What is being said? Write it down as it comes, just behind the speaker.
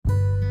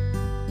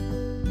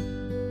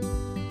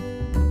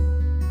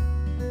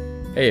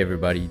Hey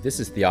everybody, this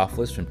is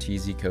Theophilus from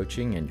TZ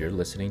Coaching, and you're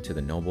listening to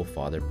the Noble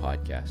Father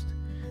Podcast.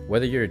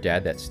 Whether you're a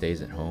dad that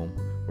stays at home,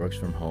 works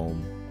from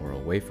home, or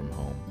away from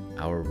home,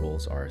 our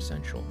roles are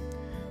essential.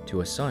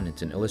 To a son,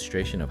 it's an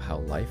illustration of how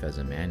life as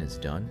a man is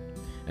done,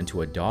 and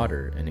to a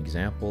daughter, an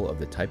example of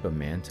the type of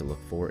man to look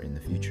for in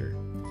the future.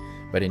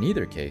 But in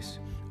either case,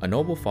 a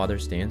noble father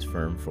stands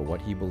firm for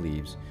what he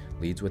believes,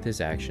 leads with his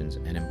actions,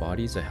 and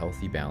embodies a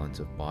healthy balance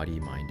of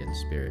body, mind, and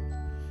spirit.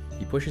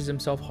 He pushes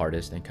himself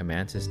hardest and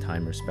commands his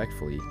time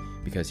respectfully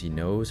because he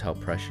knows how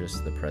precious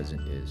the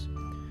present is.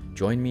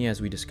 Join me as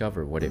we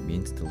discover what it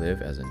means to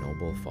live as a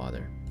noble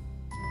father.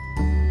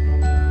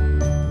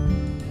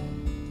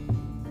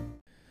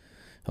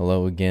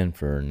 Hello again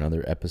for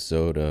another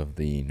episode of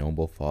the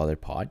Noble Father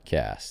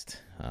Podcast.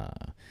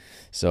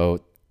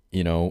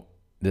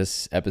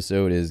 This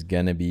episode is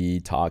going to be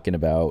talking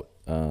about,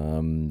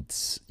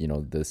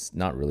 this,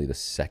 not really the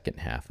second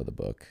half of the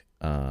book.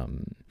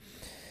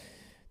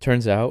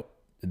 Turns out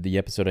the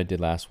episode I did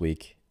last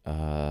week,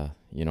 I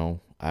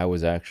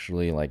was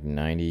actually like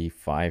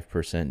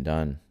 95%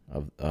 done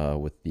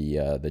with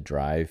the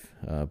Drive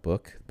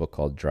book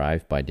called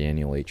Drive by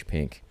Daniel H.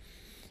 Pink.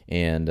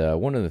 And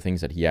one of the things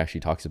that he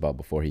actually talks about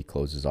before he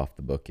closes off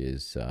the book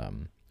is,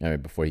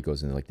 before he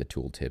goes into like the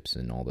tool tips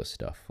and all this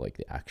stuff, like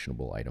the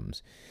actionable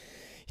items,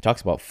 he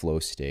talks about flow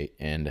state.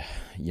 And,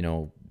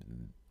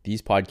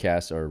 these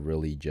podcasts are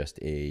really just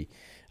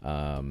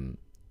an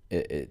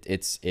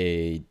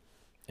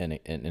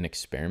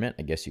experiment,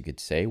 I guess you could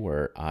say,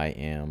 where I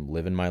am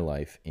living my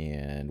life,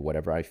 and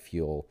whatever I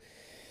feel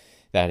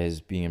that is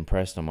being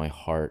impressed on my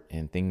heart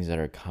and things that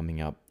are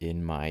coming up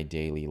in my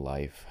daily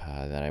life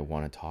that I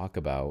want to talk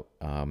about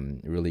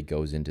really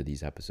goes into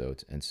these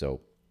episodes. And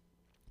so,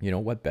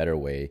 what better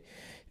way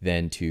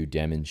than to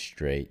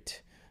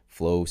demonstrate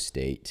flow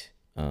state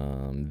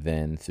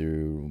than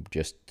through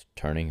just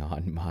turning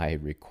on my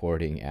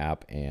recording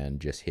app and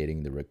just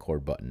hitting the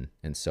record button.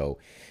 And so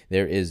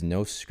there is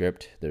no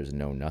script, there's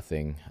no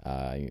nothing,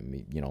 I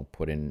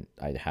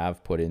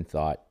have put in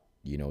thought,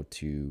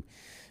 to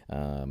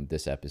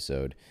this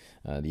episode.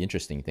 The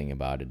interesting thing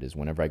about it is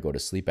whenever I go to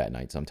sleep at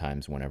night,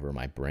 sometimes whenever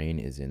my brain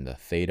is in the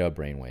theta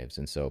brainwaves.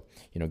 And so,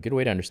 good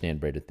way to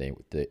understand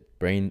the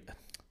brain.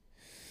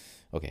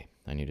 Okay,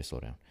 I need to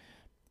slow down.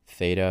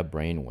 Theta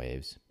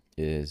brainwaves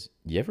is,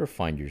 you ever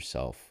find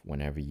yourself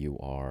whenever you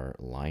are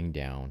lying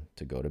down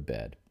to go to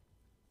bed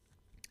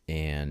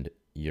and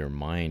your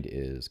mind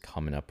is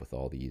coming up with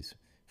all these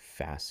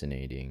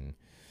fascinating,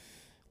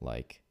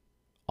 like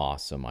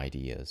awesome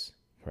ideas,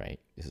 right?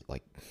 It's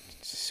like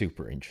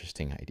super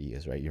interesting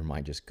ideas, right? Your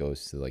mind just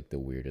goes to like the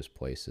weirdest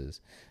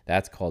places.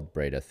 That's called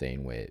theta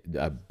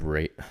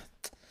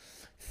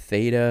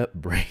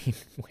brain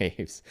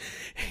waves.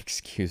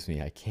 Excuse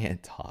me, I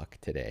can't talk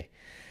today.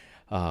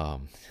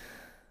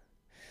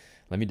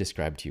 Let me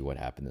describe to you what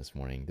happened this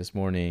morning. This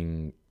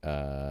morning,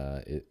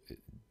 a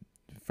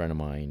friend of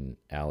mine,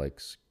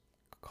 Alex,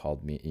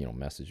 called me,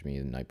 messaged me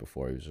the night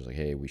before. He was just like,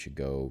 hey, we should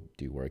go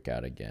do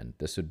workout again.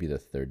 This would be the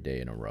third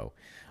day in a row.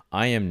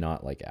 I am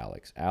not like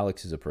Alex.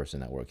 Alex is a person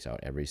that works out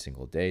every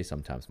single day,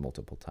 sometimes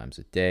multiple times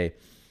a day.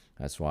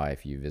 That's why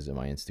if you visit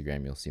my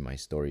Instagram, you'll see my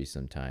stories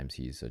sometimes.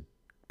 He's a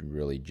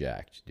really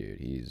jacked dude.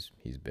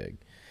 He's big.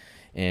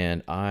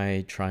 And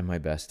I try my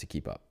best to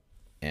keep up.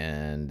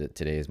 And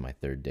today is my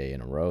third day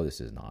in a row.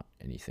 This is not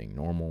anything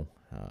normal.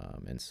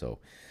 And so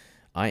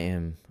I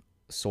am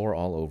sore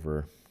all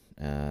over.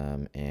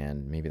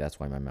 And maybe that's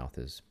why my mouth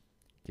is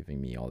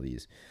giving me all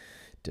these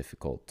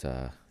difficult,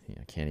 I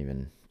can't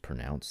even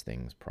pronounce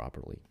things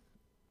properly.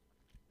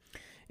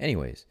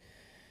 Anyways,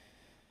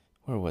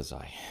 where was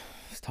I?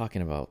 I was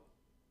talking about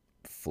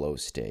flow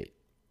state.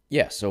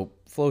 Yeah, so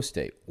flow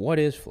state. What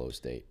is flow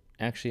state?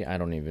 Actually, I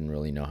don't even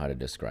really know how to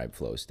describe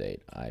flow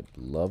state. I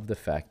love the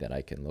fact that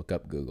I can look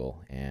up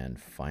Google and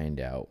find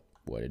out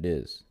what it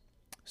is.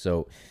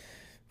 So,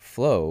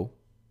 flow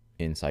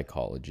in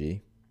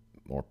psychology,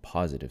 or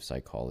positive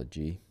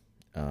psychology,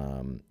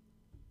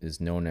 is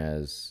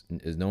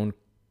known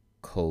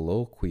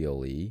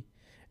colloquially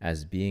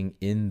as being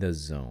in the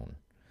zone,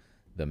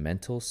 the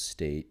mental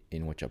state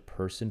in which a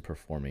person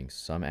performing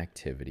some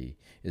activity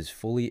is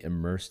fully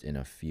immersed in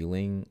a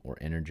feeling or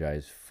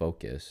energized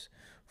focus,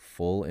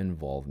 full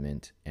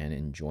involvement and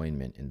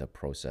enjoyment in the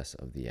process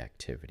of the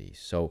activity.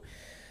 So,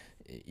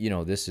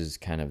 this is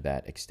kind of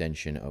that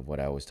extension of what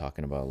I was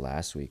talking about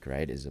last week,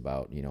 right? Is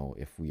about,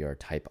 if we are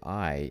type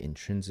I,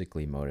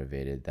 intrinsically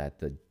motivated, that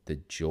the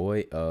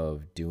joy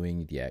of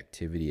doing the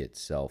activity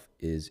itself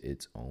is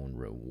its own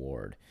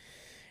reward.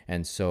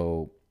 And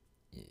so,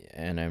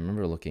 and I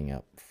remember looking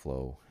up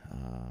flow,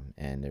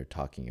 and they're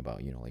talking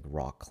about, like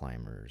rock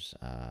climbers,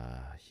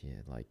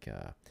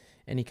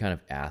 any kind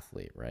of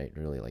athlete, right?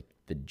 Really, like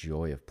the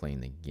joy of playing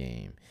the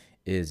game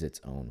is its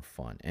own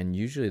fun. And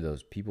usually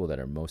those people that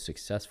are most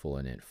successful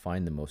in it,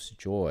 find the most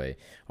joy,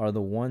 are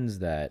the ones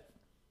that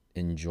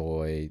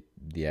enjoy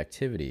the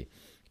activity.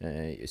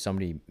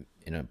 Somebody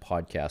in a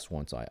podcast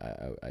once,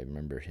 I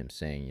remember him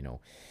saying,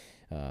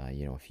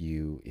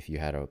 If you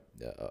had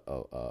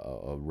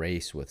a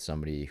race with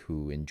somebody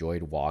who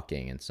enjoyed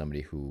walking and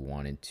somebody who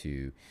wanted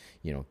to,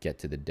 get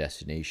to the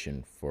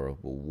destination for a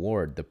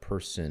reward, the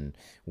person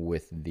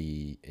with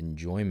the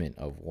enjoyment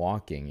of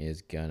walking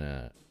is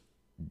gonna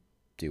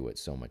do it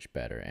so much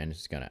better, and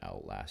it's gonna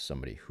outlast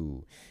somebody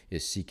who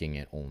is seeking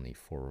it only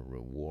for a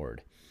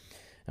reward.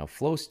 Now,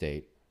 flow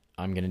state,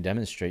 I'm gonna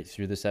demonstrate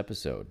through this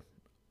episode.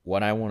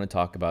 What I want to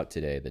talk about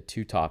today, the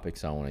two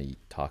topics I want to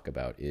talk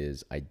about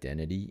is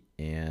identity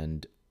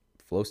and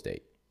flow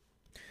state.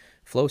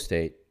 Flow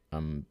state,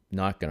 I'm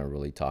not going to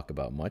really talk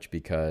about much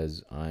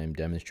because I'm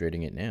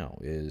demonstrating it now,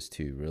 is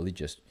to really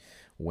just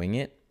wing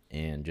it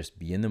and just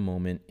be in the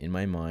moment in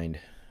my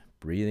mind,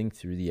 breathing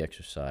through the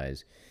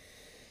exercise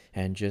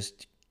and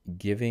just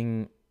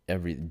brain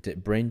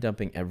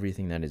dumping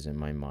everything that is in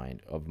my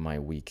mind of my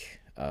week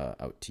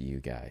out to you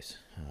guys.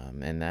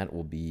 And that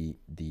will be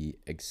the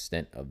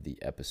extent of the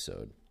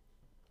episode.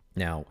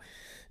 Now,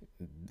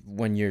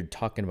 when you're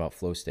talking about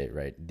flow state,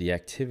 right, the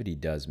activity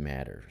does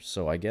matter.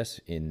 So I guess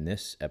in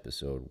this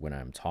episode, when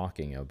I'm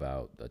talking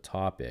about the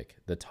topic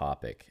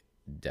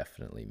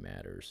definitely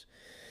matters.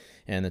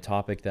 And the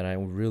topic that I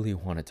really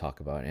want to talk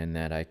about and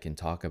that I can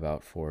talk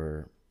about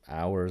for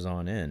hours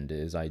on end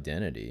is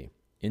identity.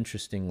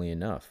 Interestingly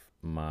enough,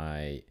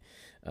 because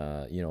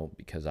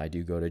I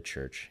do go to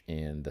church,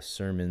 and the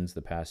sermons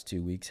the past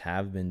 2 weeks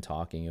have been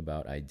talking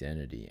about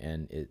identity,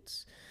 and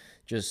it's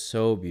just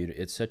so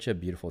beautiful. It's such a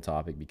beautiful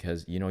topic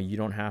because, you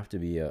don't have to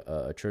be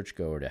a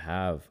churchgoer to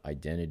have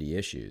identity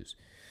issues.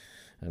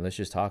 And let's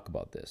just talk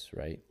about this,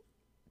 right?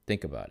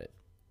 Think about it.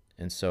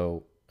 And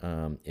so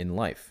in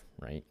life,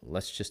 right,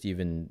 let's just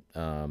even,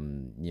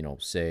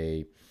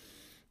 say,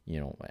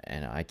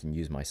 and I can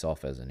use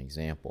myself as an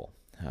example.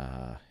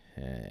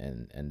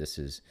 And this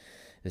is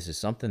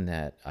something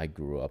that I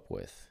grew up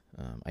with.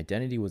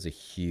 Identity was a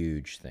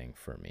huge thing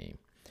for me.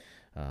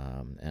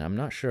 And I'm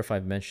not sure if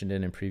I've mentioned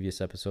it in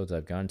previous episodes.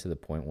 I've gotten to the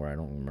point where I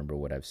don't remember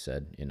what I've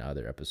said in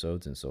other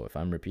episodes. And so if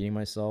I'm repeating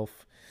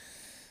myself,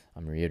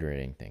 I'm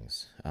reiterating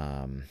things.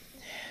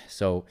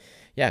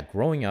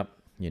 Growing up,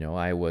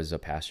 I was a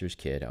pastor's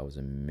kid. I was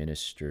a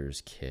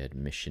minister's kid,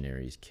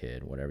 missionary's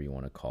kid, whatever you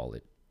want to call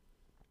it.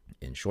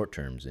 In short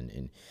terms,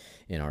 in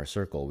our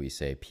circle, we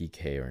say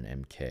PK or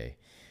an MK.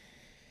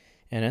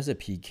 And as a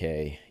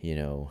PK,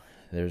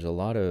 there's a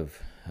lot of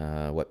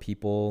what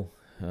people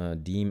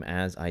deem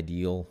as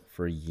ideal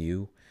for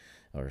you,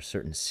 or a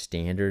certain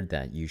standard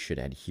that you should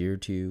adhere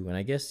to. And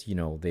I guess,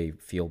 they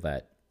feel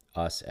that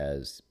us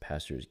as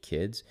pastors'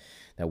 kids,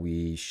 that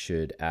we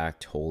should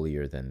act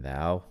holier than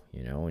thou,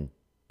 and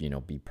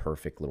be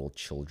perfect little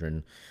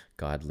children,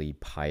 godly,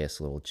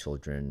 pious little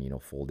children,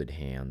 folded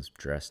hands,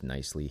 dressed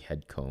nicely,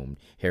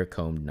 hair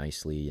combed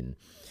nicely, and,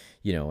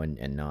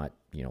 and not,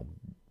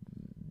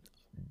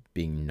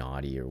 being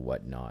naughty or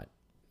whatnot.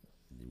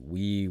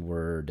 We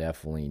were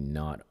definitely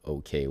not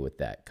okay with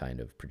that kind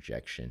of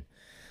projection.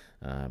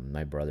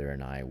 My brother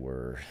and I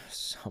were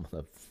some of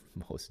the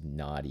most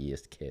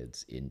naughtiest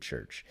kids in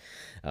church.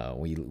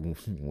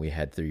 We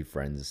had three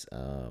friends.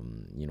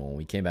 When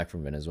we came back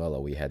from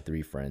Venezuela, we had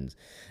three friends.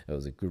 It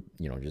was a group,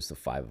 just the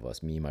five of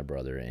us, me, my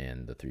brother,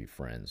 and the three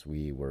friends.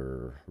 We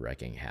were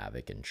wrecking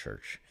havoc in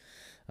church.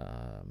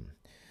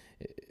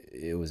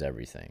 It was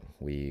everything.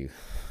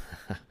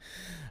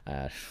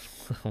 I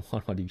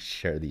want to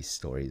share these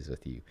stories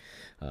with you.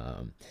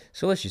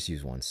 So let's just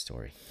use one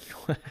story.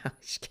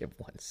 Let's give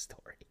one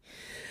story.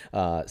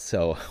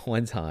 So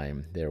one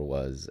time there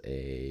was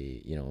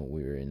we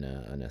were in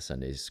a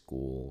Sunday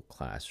school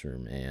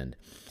classroom, and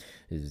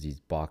there's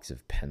these box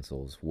of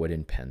pencils,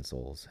 wooden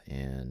pencils,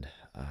 and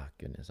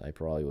goodness, I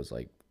probably was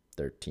like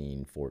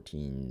 13,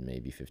 14,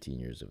 maybe 15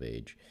 years of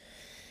age.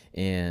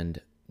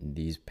 And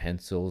these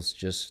pencils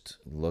just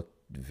looked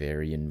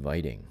very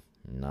inviting,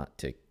 not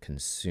to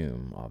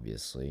consume,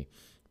 obviously,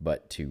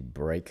 but to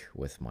break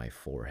with my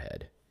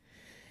forehead.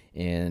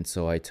 And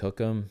so I took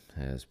them.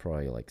 There's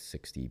probably like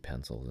 60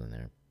 pencils in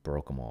there.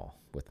 Broke them all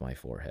with my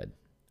forehead,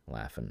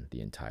 laughing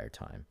the entire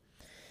time.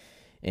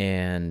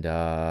 And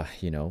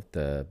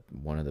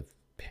one of the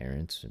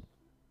parents,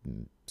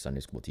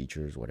 Sunday school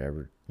teachers,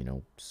 whatever,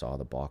 saw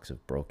the box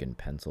of broken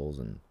pencils,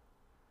 and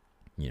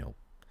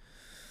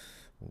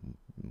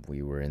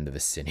we were in the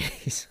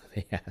vicinity, so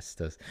they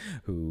asked us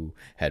who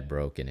had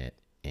broken it.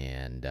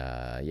 And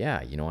I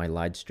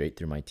lied straight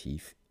through my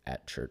teeth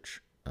at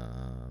church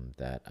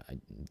that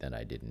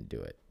I didn't do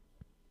it.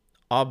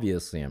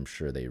 Obviously, I'm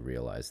sure they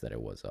realized that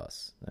it was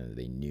us.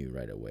 They knew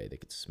right away. They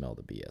could smell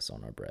the BS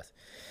on our breath.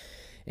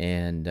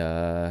 And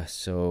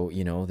so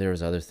there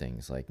was other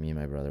things, like me and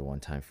my brother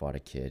one time fought a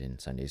kid in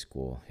Sunday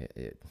school.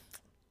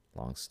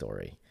 Long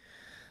story.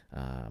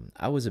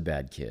 I was a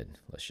bad kid,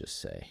 let's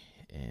just say.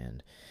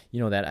 And,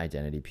 that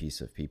identity piece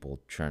of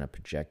people trying to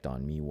project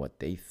on me what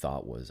they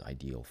thought was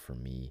ideal for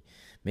me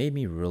made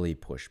me really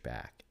push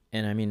back.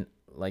 And I mean,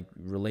 like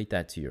relate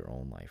that to your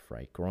own life,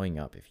 right? Growing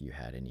up, if you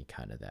had any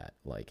kind of that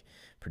like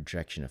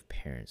projection of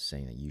parents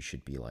saying that you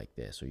should be like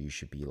this or you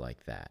should be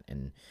like that,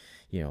 and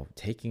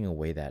taking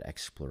away that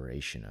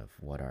exploration of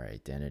what our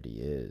identity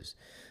is,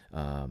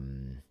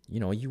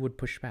 you would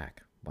push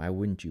back. Why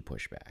wouldn't you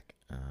push back?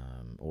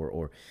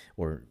 Or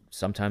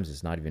sometimes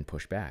it's not even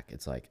push back.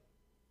 It's like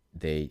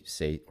they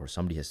say, or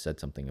somebody has said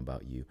something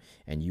about you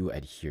and you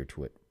adhere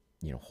to it,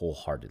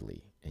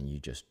 wholeheartedly, and you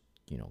just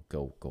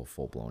go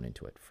full blown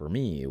into it. For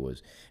me, it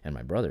was, and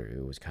my brother,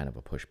 it was kind of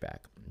a pushback.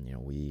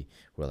 We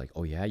were like,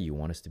 oh yeah, you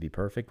want us to be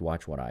perfect?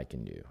 Watch what I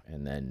can do.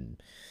 And then,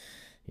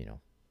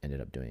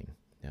 ended up doing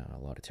a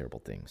lot of terrible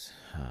things.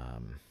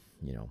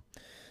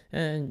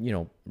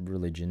 And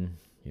religion,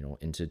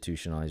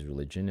 institutionalized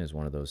religion is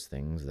one of those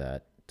things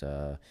that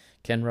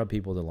can rub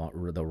people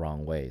the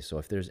wrong way. So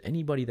if there's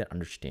anybody that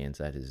understands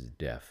that, is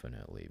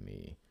definitely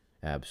me.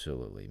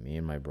 Absolutely. Me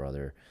and my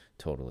brother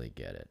totally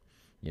get it.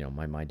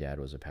 My dad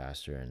was a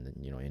pastor, and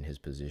in his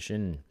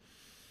position,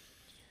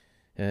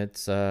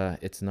 it's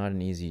not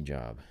an easy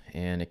job,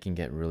 and it can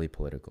get really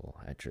political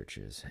at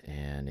churches,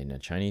 and in a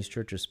Chinese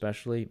church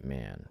especially,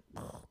 man,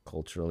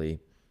 culturally,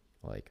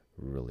 like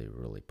really,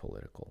 really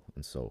political.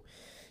 And so,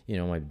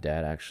 my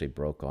dad actually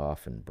broke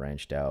off and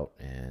branched out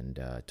and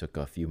took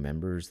a few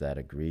members that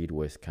agreed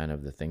with kind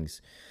of the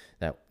things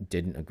that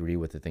didn't agree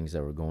with the things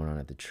that were going on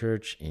at the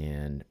church,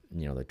 and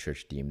the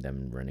church deemed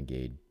them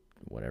renegade,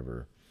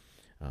 whatever.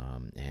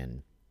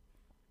 And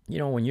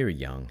when you're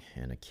young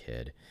and a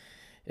kid,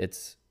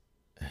 it's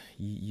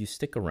you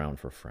stick around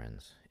for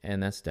friends,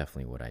 and that's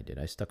definitely what I did.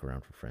 I stuck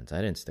around for friends.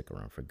 I didn't stick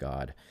around for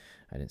God.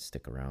 I didn't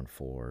stick around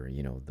for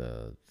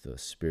the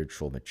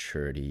spiritual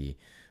maturity.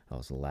 I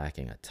was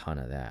lacking a ton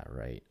of that,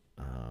 right?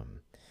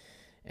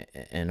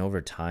 And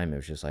over time, it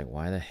was just like,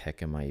 why the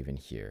heck am I even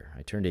here?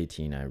 I turned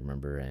 18, I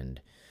remember, and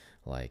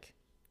like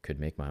could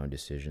make my own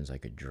decisions. I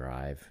could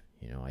drive.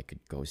 I could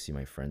go see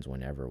my friends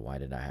whenever. Why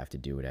did I have to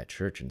do it at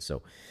church? And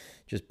so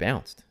just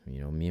bounced.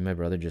 Me and my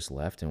brother just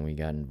left, and we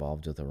got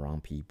involved with the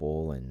wrong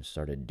people and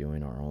started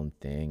doing our own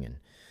thing. And,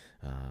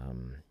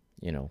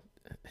 you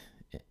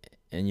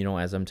know,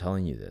 as I'm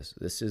telling you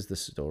this is the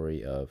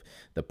story of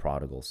the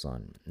prodigal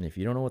son. And if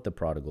you don't know what the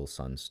prodigal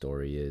son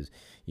story is,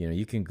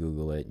 you can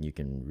Google it and you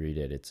can read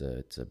it. It's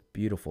a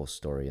beautiful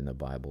story in the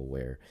Bible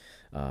where,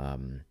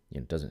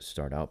 it doesn't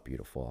start out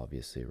beautiful,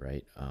 obviously,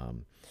 right?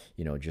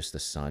 Just the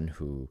son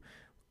who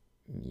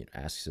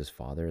asks his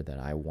father that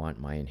I want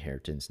my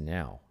inheritance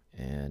now.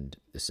 And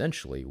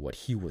essentially what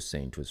he was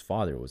saying to his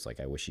father was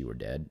like, I wish you were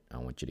dead. I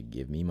want you to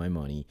give me my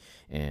money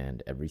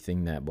and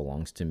everything that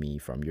belongs to me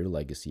from your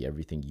legacy,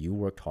 everything you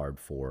worked hard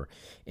for,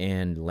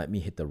 and let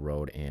me hit the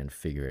road and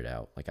figure it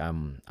out. Like I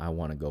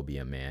want to go be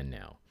a man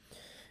now.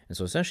 And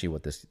so essentially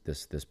what this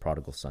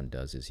prodigal son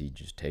does is he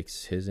just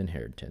takes his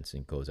inheritance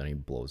and goes and he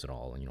blows it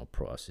all on,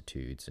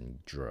 prostitutes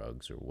and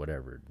drugs or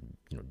whatever,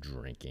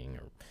 drinking,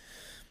 or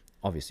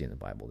obviously in the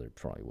Bible there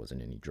probably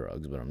wasn't any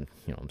drugs, but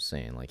I'm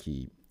saying like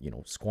he,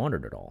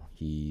 squandered it all.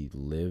 He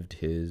lived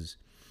his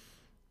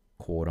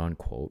quote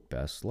unquote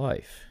best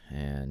life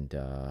and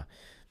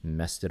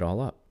messed it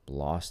all up,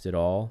 lost it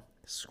all,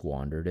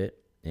 squandered it,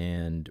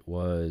 and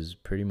was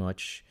pretty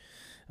much,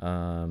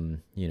 at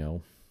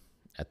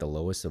the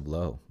lowest of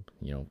low,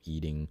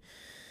 eating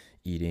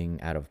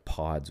out of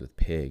pods with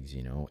pigs,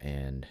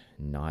 and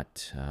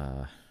not,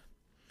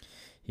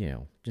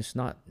 just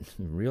not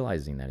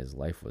realizing that his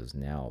life was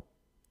now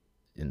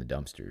in the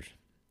dumpsters.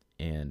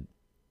 And,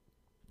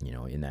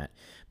 in that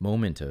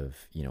moment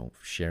of,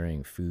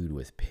 sharing food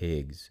with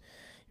pigs,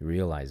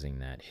 realizing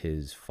that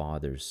his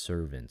father's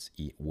servants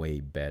eat way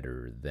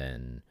better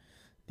than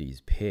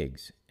these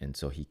pigs. And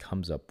so he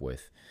comes up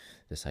with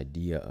this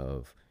idea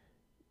of,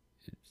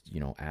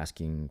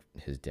 asking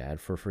his dad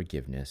for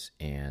forgiveness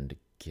and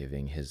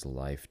giving his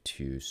life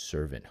to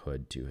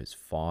servanthood to his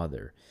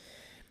father.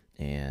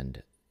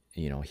 And,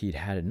 he'd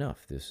had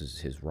enough. This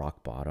is his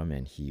rock bottom,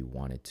 and he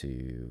wanted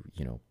to,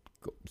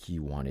 he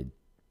wanted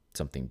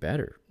something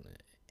better.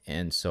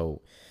 And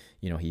so,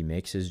 he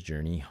makes his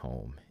journey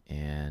home,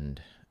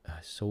 and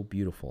so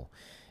beautiful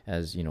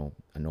as,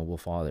 a noble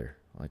father.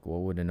 Like,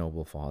 what would a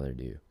noble father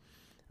do?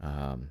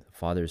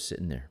 Father's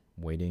sitting there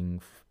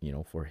waiting,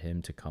 for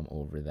him to come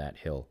over that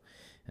hill,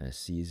 and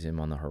sees him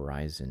on the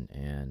horizon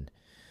and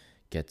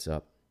gets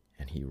up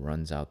and he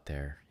runs out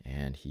there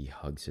and he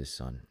hugs his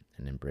son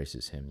and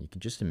embraces him. You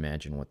can just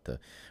imagine what the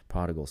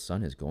prodigal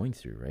son is going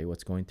through, right?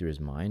 What's going through his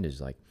mind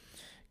is like,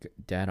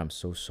 Dad, I'm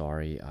so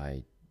sorry.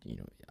 I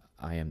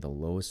am the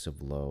lowest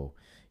of low,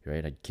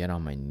 right? I'd get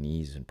on my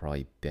knees and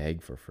probably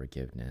beg for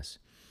forgiveness.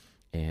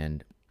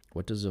 And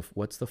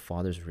what's the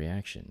father's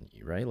reaction,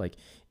 right? Like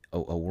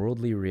a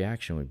worldly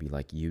reaction would be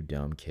like, you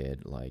dumb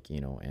kid, like,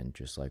 and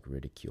just like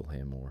ridicule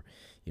him or,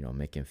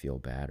 make him feel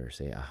bad or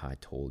say, aha, I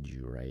told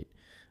you, right?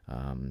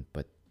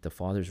 But the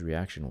father's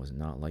reaction was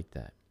not like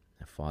that.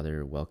 The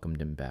father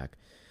welcomed him back,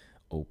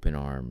 open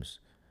arms,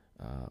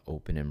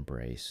 open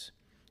embrace,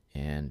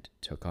 and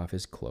took off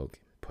his cloak,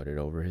 put it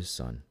over his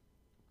son,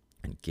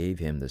 and gave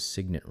him the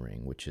signet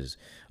ring, which is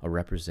a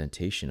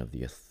representation of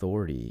the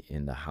authority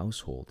in the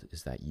household,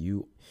 is that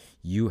you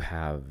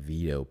have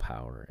veto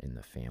power in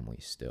the family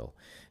still,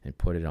 and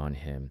put it on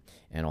him,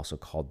 and also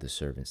called the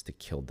servants to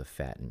kill the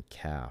fattened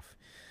calf,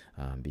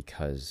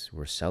 because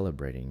we're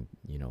celebrating,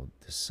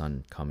 the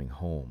son coming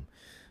home.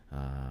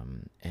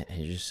 And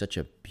it's just such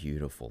a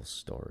beautiful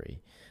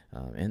story.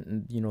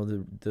 And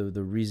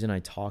the reason I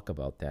talk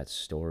about that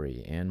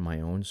story and my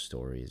own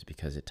story is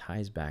because it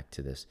ties back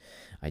to this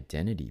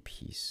identity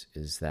piece,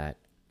 is that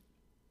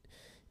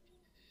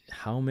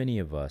how many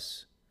of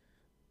us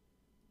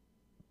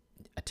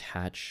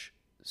attach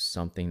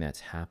something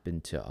that's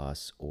happened to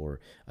us, or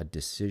a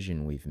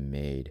decision we've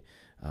made,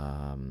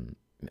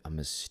 a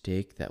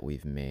mistake that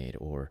we've made,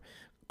 or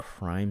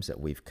crimes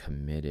that we've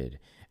committed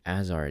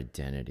as our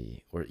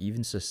identity, or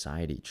even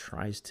society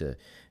tries to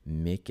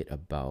make it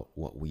about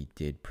what we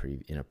did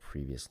in a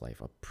previous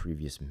life, a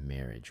previous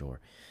marriage, or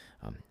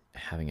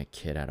having a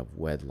kid out of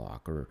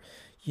wedlock, or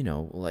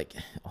like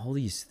all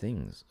these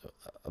things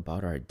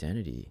about our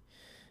identity.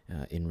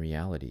 In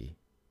reality,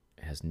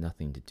 has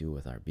nothing to do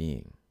with our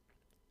being.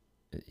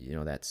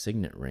 That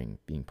signet ring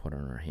being put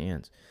on our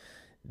hands,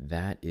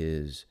 that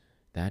is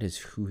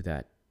who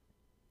that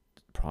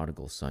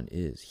prodigal son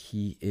is.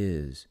 He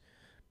is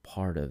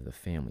part of the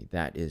family.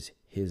 That is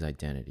his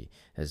identity.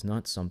 It's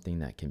not something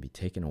that can be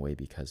taken away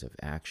because of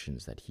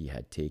actions that he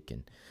had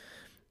taken.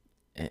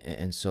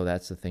 And so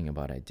that's the thing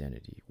about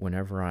identity.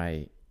 Whenever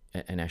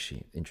and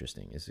actually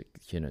interesting is,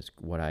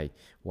 what I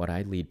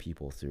lead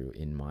people through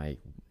in my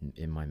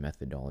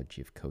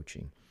methodology of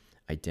coaching,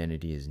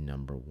 identity is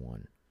number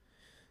one.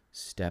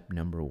 Step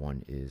number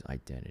one is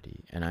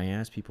identity. And I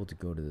ask people to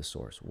go to the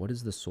source. What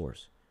is the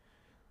source?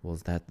 Well,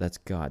 that's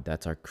God.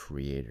 That's our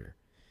creator.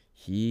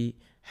 He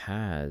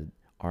had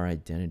our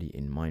identity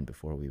in mind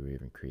before we were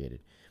even created.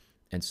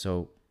 And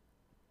so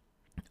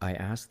I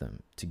ask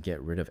them to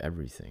get rid of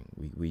everything.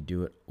 We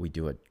do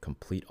a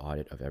complete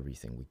audit of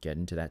everything. We get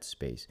into that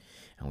space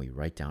and we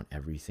write down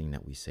everything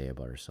that we say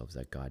about ourselves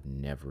that God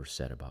never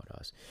said about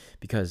us.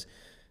 Because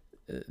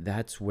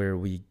that's where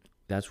we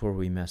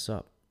mess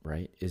up,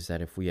 right? Is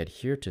that if we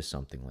adhere to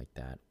something like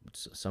that,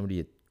 somebody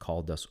had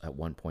called us at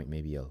one point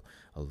maybe a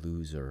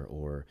loser,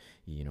 or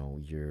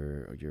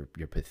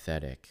you're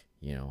pathetic.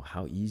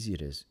 How easy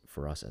it is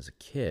for us as a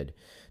kid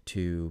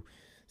to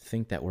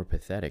think that we're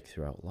pathetic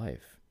throughout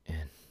life.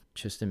 And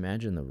just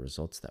imagine the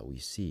results that we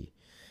see.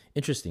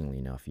 Interestingly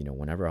enough,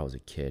 whenever I was a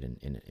kid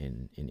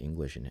in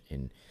English, and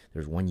there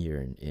was one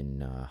year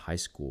in high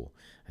school,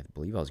 I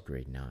believe I was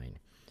grade 9,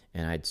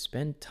 and I'd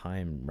spend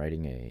time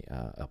writing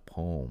a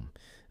poem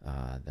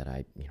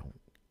that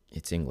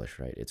it's English,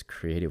 right? It's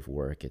creative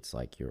work. It's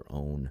like your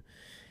own.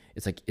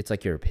 It's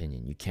like your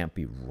opinion. You can't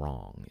be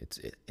wrong.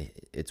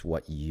 It's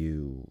what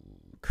you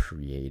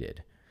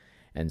created,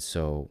 and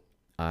so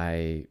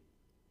I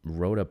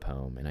wrote a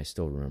poem, and I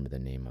still remember the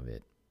name of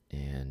it,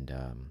 and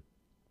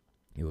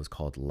it was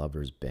called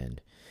Lover's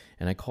Bend.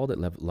 And I called it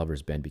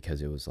Lover's Bend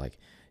because it was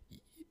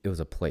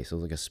a place. It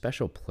was like a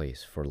special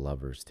place for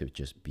lovers to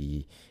just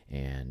be,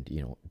 and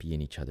be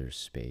in each other's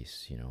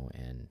space,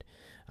 and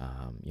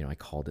I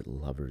called it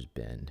Lover's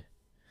Bend.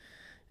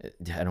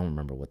 I don't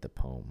remember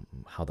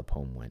how the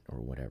poem went or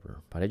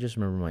whatever, but I just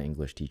remember my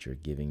English teacher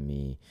giving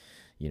me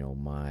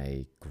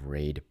my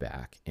grade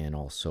back, and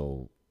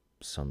also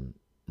some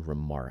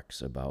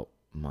remarks about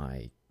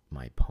my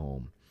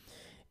poem.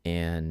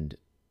 And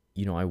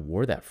I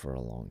wore that for a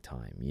long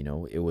time.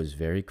 It was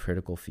very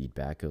critical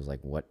feedback. It was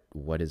like,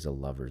 what is a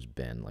lover's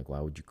bend? Like,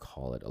 why would you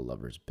call it a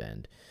lover's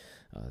bend?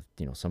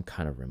 Some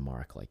kind of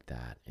remark like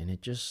that. And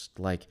it just,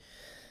 like,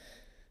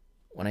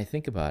 when I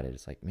think about it,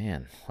 it's like,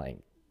 man, like,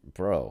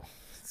 bro,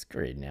 it's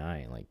grade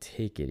 9. Like,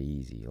 take it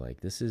easy.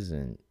 Like, this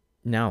isn't,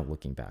 now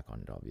looking back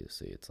on it,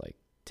 obviously, it's like,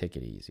 take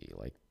it easy.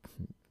 Like,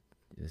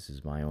 this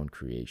is my own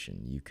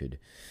creation.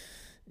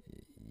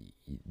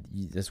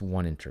 That's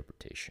one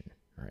interpretation,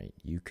 right?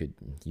 You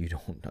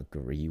don't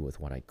agree with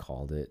what I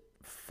called it,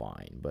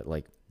 fine, but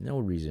like, no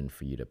reason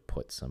for you to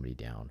put somebody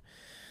down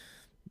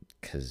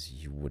because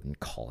you wouldn't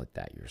call it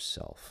that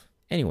yourself.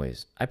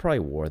 Anyways, I probably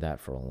wore that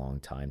for a long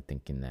time,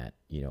 thinking that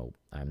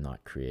I'm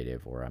not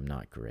creative, or I'm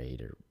not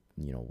great, or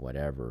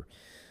whatever.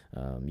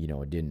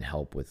 It didn't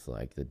help with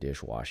like the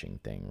dishwashing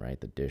thing,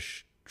 right? The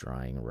dish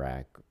drying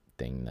rack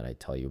thing that I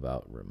tell you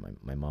about, where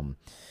my mom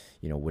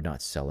would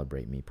not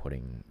celebrate me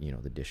putting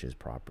the dishes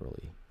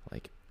properly.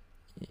 Like,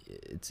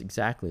 it's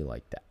exactly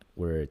like that,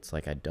 where it's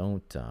like, I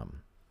don't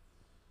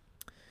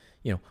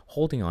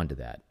holding on to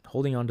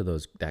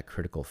that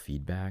critical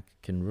feedback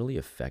can really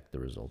affect the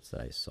results that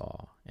I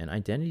saw. And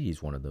identity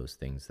is one of those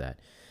things that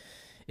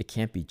it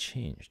can't be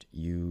changed.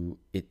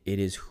 It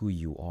is who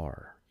you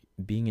are.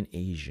 Being an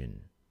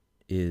Asian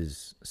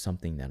is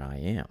something that I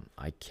am.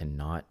 I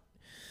cannot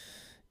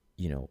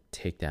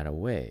take that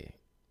away.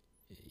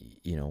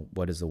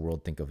 What does the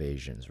world think of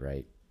Asians,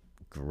 right?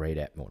 Great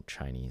at, well,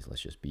 Chinese,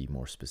 let's just be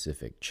more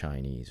specific.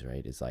 Chinese,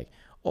 right? It's like,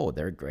 oh,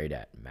 they're great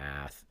at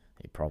math.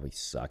 They probably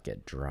suck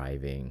at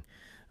driving.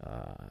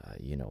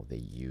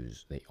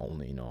 They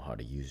only know how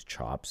to use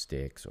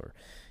chopsticks, or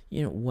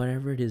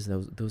whatever it is.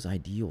 Those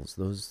ideals,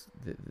 those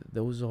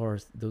are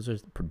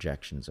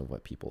projections of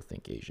what people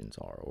think Asians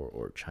are,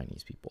 or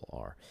Chinese people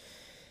are.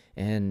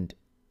 And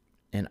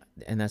and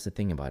and that's the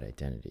thing about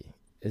identity,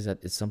 is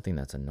that it's something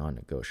that's a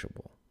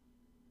non-negotiable.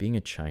 Being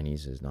a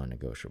Chinese is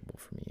non-negotiable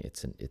for me.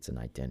 It's an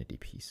identity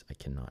piece. I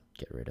cannot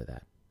get rid of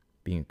that.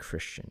 Being a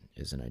Christian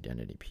is an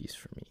identity piece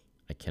for me.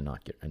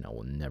 And I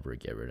will never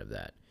get rid of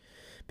that.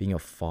 Being a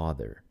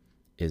father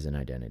is an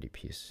identity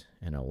piece,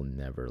 and I will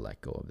never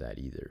let go of that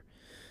either.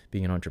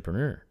 Being an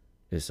entrepreneur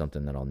is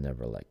something that I'll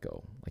never let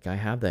go. Like, I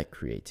have that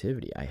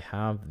creativity.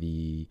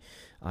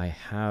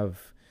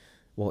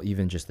 Well,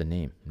 even just the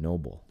name,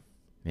 Noble.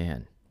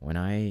 Man, when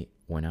I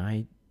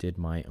did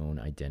my own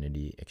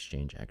identity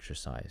exchange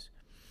exercise,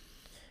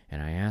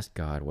 and I asked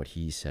God what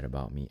he said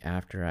about me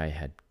after I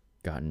had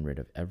gotten rid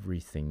of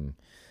everything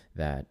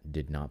that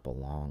did not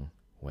belong,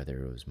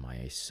 whether it was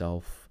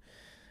myself,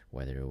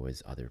 whether it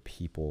was other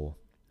people,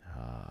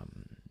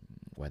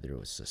 whether it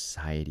was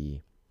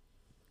society.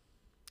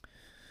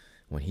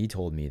 When he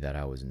told me that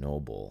I was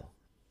noble,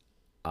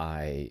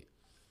 I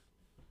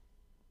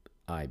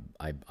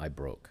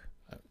broke.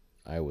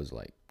 I was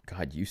like,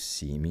 God, you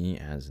see me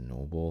as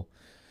noble?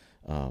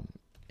 And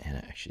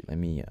actually, let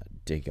me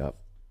dig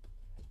up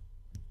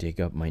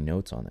my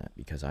notes on that,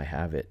 because I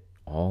have it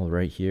all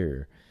right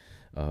here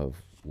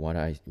of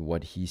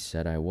what he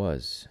said I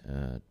was.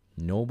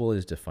 Noble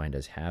is defined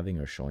as having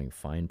or showing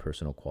fine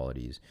personal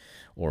qualities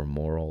or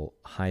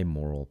high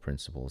moral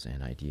principles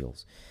and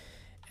ideals.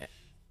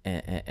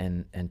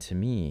 And to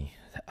me,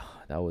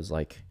 that was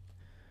like,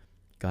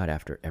 God,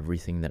 after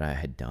everything that I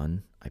had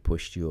done, I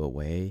pushed you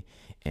away,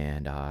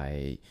 and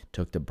I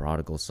took the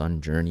prodigal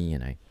son journey,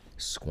 and I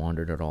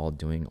squandered it all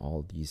doing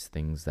all these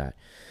things that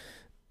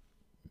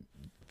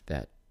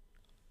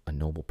a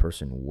noble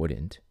person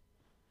wouldn't.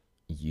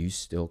 You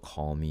still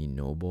call me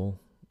noble?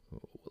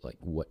 Like,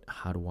 what?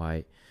 How do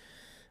I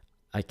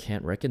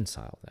can't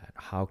reconcile that.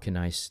 How can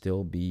I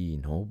still be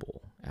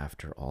noble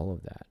after all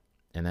of that?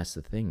 And that's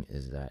the thing,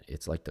 is that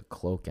it's like the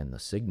cloak and the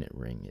signet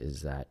ring,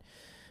 is that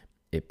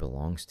it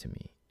belongs to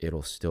me.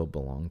 It'll still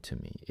belong to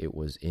me. It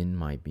was in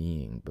my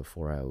being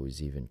before I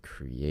was even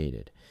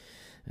created.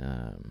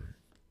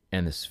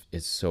 And this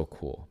is so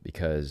cool,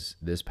 because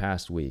this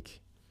past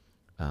week,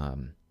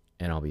 and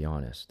I'll be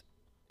honest,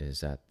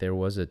 is that there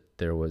was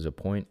a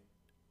point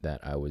that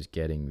I was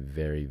getting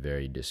very,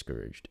 very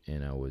discouraged,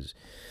 and I was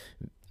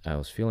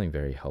feeling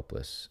very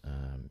helpless,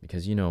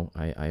 because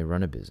I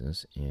run a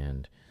business,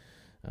 and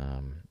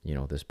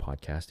this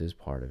podcast is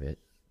part of it.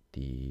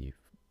 The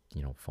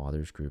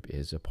Fathers Group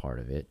is a part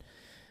of it.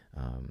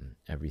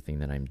 Everything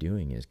that I'm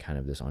doing is kind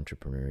of this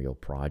entrepreneurial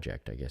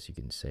project, I guess you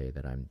can say,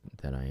 that I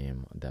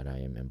am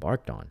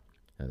embarked on,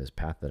 this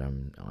path that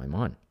I'm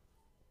on.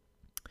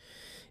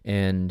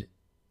 And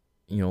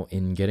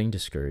in getting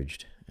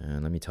discouraged,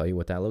 and let me tell you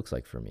what that looks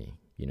like for me.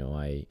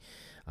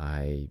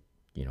 I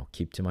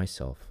keep to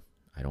myself.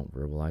 I don't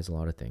verbalize a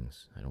lot of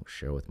things. I don't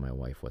share with my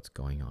wife what's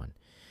going on,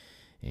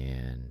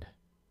 and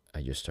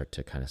I just start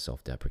to kind of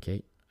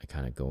self-deprecate. I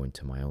kind of go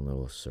into my own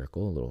little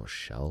circle, a little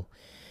shell,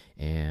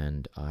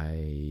 and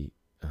I,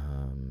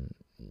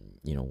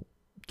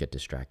 get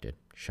distracted.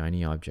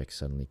 Shiny objects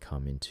suddenly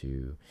come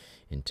into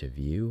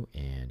view,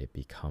 and it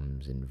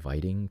becomes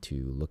inviting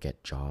to look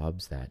at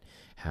jobs that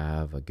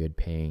have a good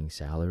paying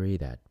salary,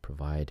 that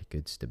provide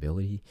good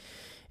stability,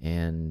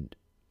 and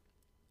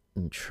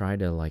try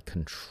to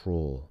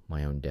control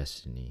my own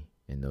destiny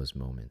in those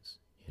moments,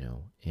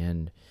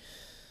 and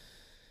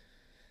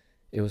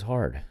it was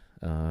hard.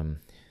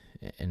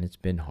 And it's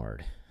been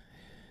hard.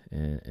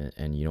 And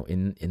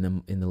in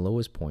the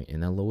lowest point,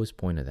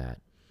 of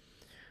that,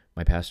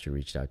 my pastor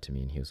reached out to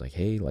me, and he was like,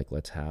 hey, let's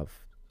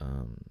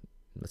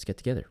get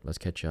together. Let's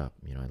catch up.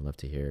 I'd love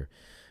to hear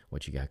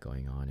what you got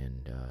going on.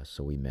 And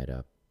so we met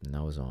up, and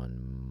that was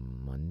on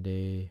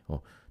Monday.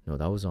 Oh, no,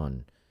 that was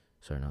on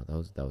not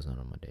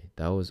on Monday.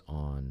 That was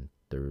on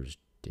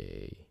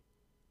Thursday.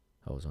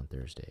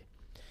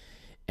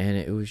 And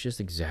it was just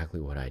exactly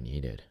what I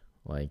needed.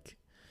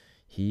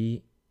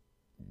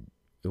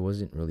 It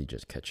wasn't really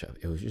just catch up.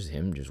 It was just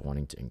him just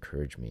wanting to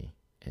encourage me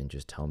and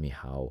just tell me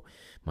how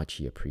much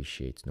he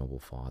appreciates Noble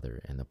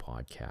Father and the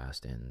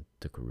podcast and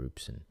the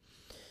groups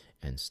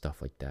and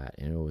stuff like that.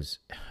 And it was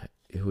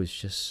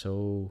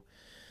so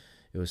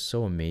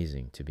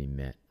amazing to be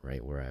met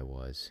right where I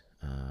was,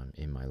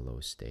 in my low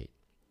state.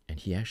 And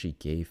he actually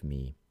gave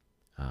me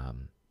a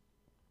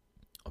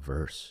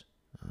verse,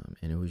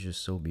 and it was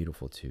just so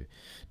beautiful to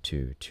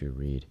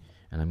read.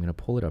 And I'm going to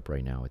pull it up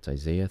right now. It's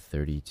Isaiah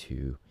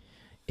 32:8,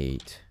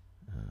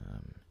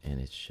 and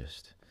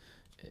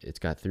it's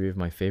got three of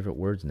my favorite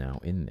words now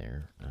in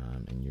there,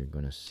 and you're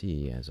going to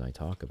see as I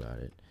talk about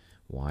it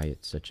why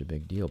it's such a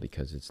big deal,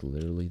 because it's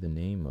literally the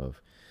name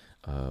of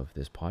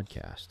this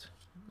podcast.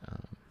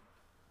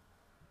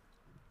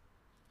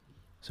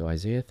 So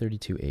Isaiah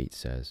 32:8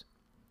 says,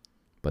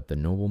 "But the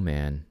noble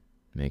man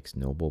makes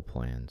noble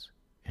plans,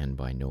 and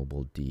by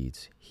noble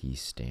deeds he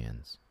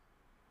stands."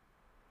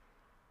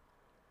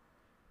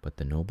 But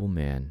the noble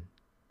man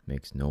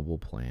makes noble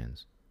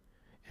plans,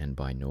 and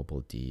by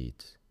noble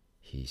deeds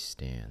he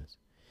stands.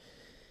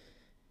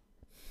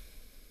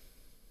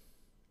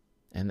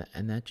 And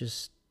that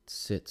just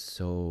sits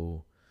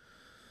so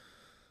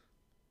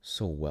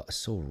well,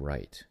 so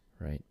right,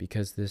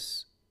 because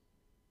this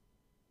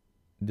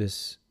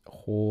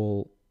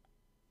whole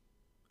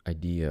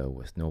idea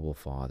with noble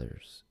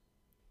fathers,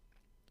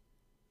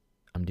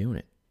 I'm doing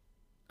it.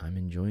 I'm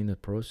enjoying the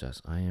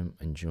process. I am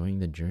enjoying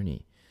the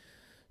journey.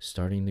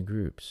 Starting the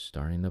groups,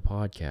 starting the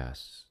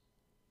podcasts,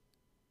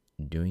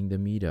 doing the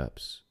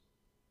meetups.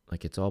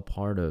 Like, it's all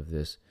part of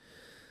this.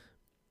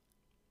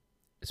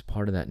 It's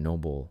part of that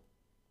noble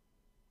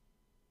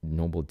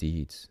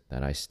deeds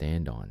that I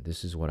stand on.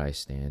 This is what I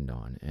stand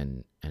on.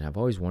 And I've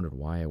always wondered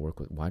why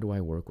do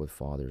I work with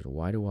fathers?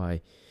 Why do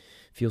I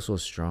feel so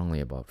strongly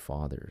about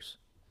fathers?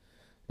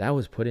 That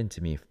was put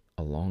into me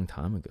a long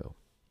time ago.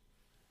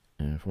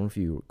 And if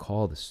you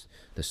recall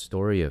the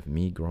story of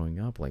me growing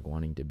up, like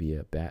wanting to be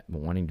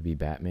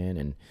Batman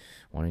and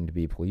wanting to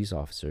be a police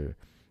officer,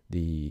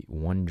 the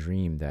one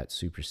dream that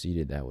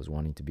superseded that was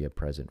wanting to be a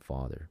present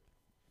father.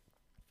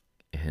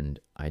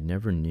 And I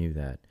never knew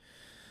that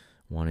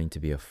wanting to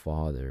be a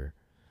father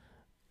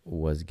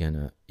was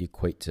gonna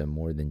equate to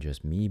more than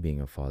just me being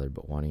a father,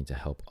 but wanting to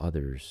help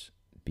others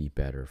be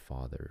better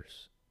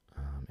fathers,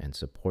 and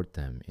support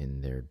them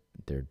in their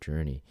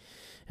journey.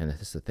 And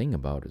that's the thing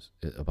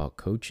about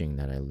coaching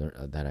that I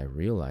learned, that I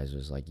realized,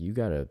 was like, you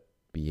gotta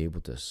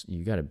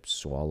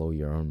swallow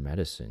your own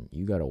medicine.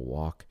 You gotta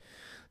walk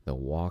the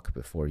walk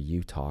before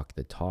you talk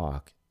the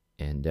talk,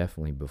 and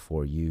definitely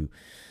before you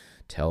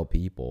tell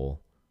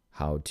people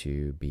how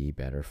to be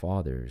better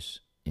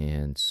fathers.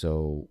 And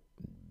so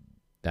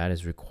that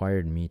has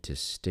required me to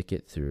stick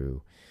it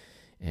through.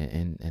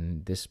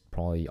 And this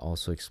probably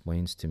also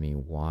explains to me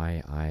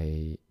why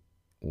I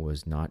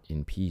was not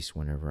in peace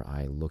whenever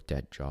I looked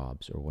at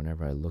jobs or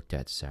whenever I looked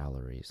at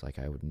salaries. Like,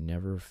 I would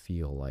never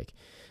feel like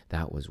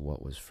that was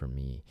what was for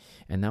me.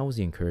 And that was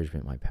the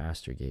encouragement my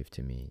pastor gave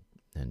to me,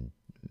 and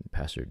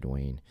Pastor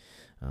Dwayne.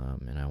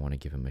 And I want to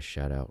give him a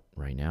shout out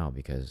right now,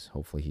 because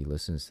hopefully he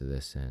listens to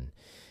this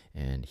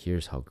and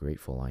hears how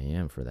grateful I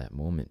am for that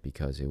moment,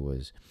 because it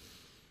was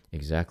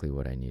exactly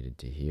what I needed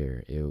to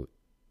hear.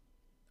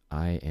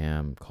 I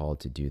am called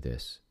to do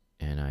this,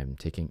 and I'm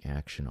taking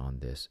action on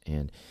this.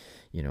 And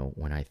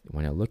when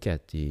I look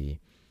at the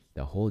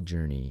whole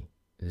journey,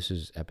 this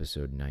is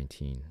episode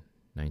 19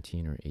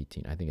 or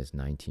 18. I think it's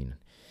 19.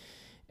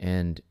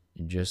 And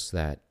just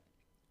that,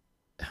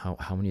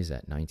 how many is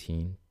that?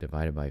 19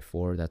 divided by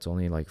 4. That's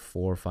only like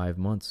 4 or 5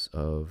 months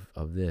of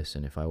this.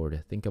 And if I were to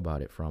think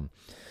about it from,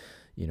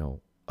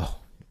 oh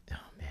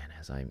man,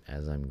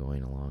 as I'm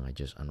going along, I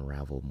just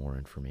unravel more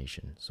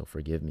information. So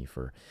forgive me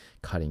for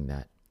cutting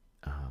that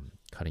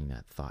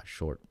thought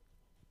short.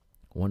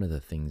 One of the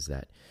things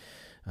that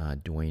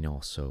Dwayne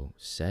also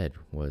said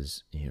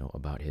was,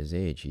 about his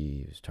age.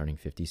 He was turning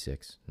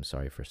 56. I'm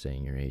sorry for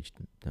saying your age,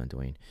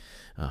 Dwayne.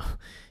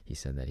 He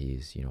said that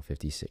he's,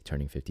 56,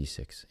 turning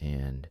 56.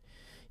 And,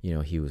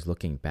 he was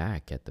looking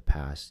back at the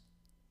past,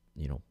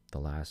 the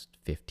last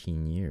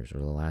 15 years or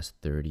the last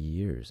 30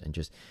 years, and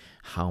just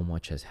how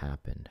much has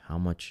happened,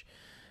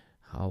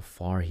 how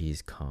far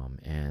he's come,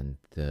 and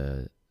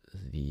the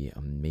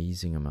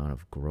amazing amount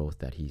of growth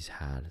that he's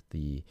had,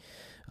 the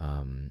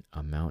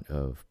amount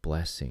of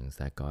blessings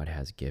that God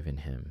has given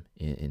him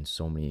in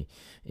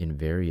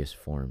various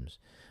forms,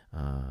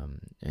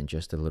 and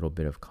just a little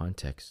bit of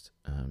context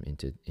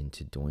into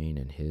Dwayne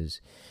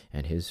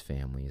and his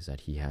family is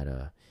that he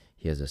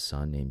has a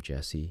son named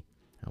Jesse,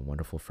 a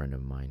wonderful friend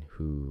of mine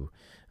who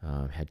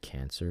had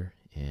cancer,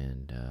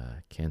 and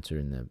cancer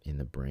in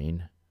the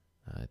brain,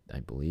 I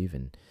believe,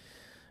 and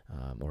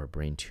or a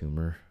brain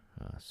tumor.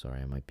 Sorry,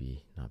 I might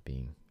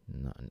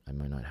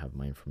not have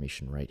my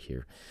information right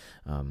here.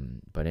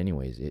 But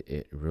anyways,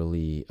 it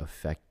really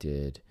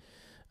affected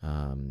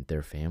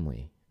their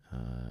family.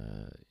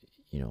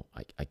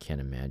 I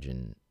can't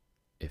imagine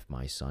if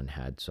my son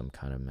had some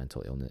kind of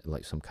mental illness,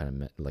 like some kind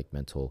of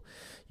mental,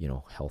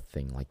 health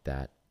thing like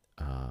that,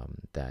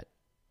 that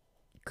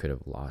could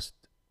have lost.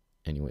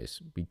 Anyways,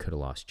 we could have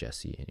lost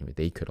Jesse. Anyway,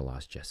 they could have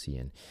lost Jesse,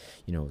 and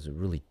it was a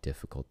really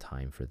difficult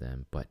time for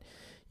them. But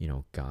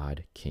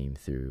God came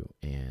through,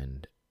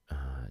 and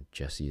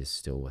Jesse is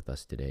still with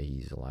us today.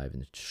 He's alive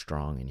and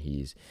strong, and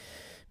he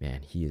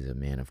is a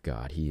man of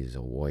God. He is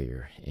a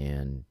warrior,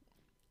 and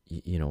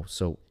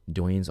so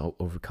Dwayne's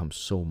overcome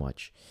so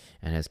much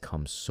and has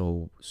come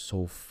so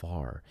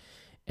far.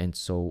 And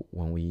so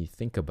when we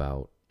think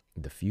about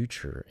the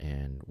future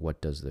and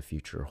what does the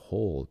future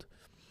hold,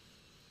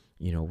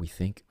 we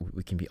think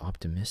we can be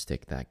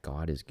optimistic that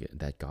God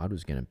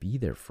was going to be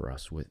there for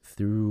us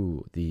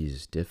through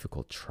these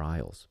difficult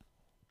trials.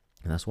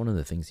 And that's one of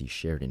the things he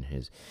shared in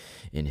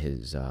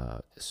his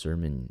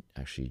sermon,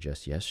 actually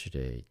just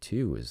yesterday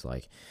too, is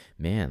like,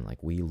 man,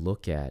 like we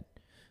look at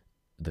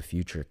the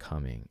future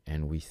coming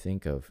and we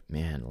think of,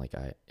 man, like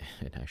I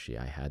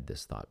had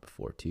this thought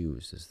before too,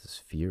 is this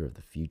fear of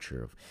the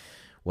future, of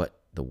what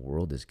the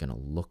world is going to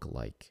look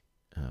like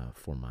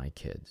for my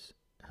kids.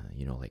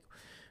 Like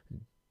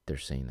they're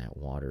saying that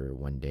water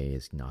one day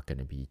is not going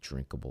to be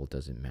drinkable. It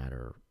doesn't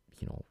matter,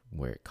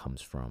 where it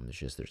comes from.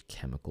 There's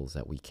chemicals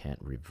that we can't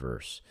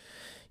reverse.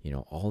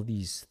 All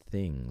these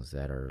things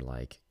that are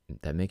like,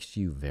 that makes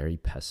you very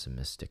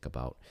pessimistic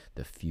about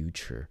the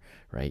future,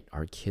 right?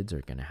 Our kids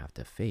are going to have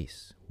to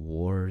face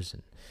wars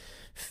and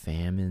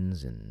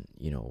famines and,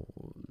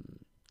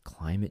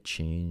 climate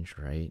change,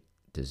 right?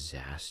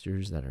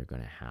 Disasters that are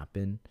going to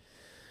happen.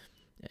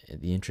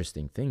 The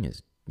interesting thing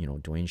is,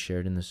 Dwayne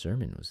shared in the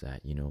sermon was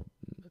that,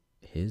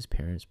 his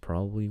parents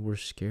probably were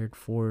scared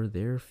for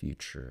their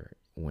future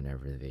when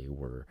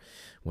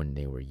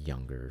they were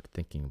younger,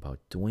 thinking about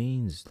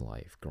Dwayne's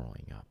life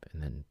growing up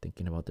and then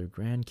thinking about their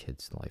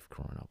grandkids' life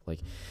growing up.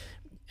 Like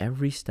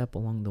every step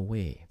along the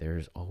way,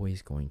 there's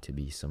always going to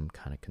be some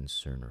kind of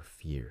concern or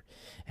fear.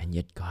 And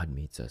yet God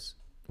meets us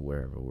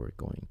wherever we're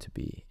going to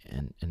be.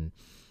 And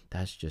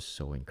that's just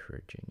so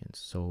encouraging and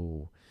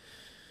so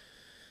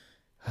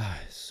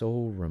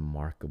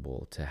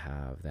remarkable to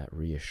have that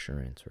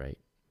reassurance, right?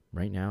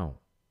 Right now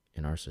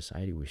in our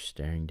society, we're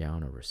staring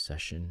down a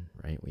recession,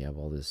 right? We have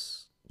all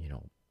this,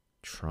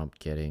 Trump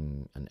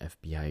getting an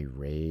FBI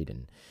raid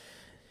and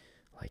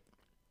like,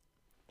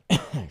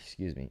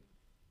 excuse me,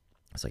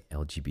 it's like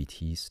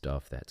LGBT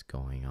stuff that's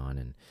going on.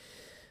 And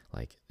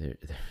like,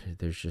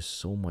 there's just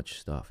so much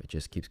stuff. It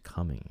just keeps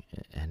coming.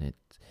 And it,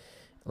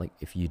 like,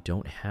 if you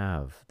don't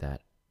have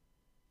that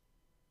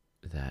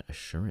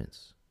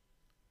assurance,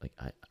 like,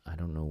 I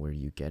don't know where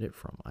you get it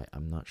from.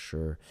 I'm not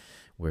sure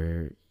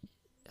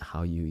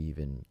how you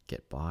even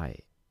get by.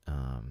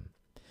 And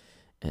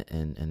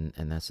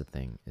that's the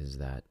thing, is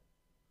that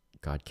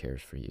God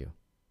cares for you.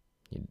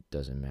 It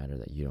doesn't matter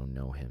that you don't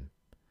know him.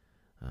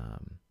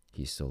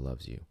 He still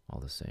loves you all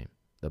the same.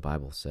 The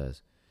Bible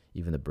says,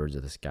 even the birds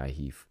of the sky,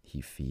 he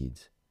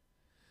feeds.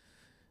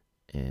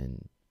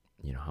 And,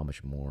 how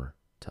much more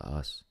to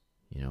us,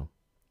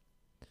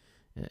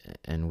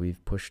 and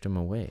we've pushed him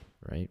away,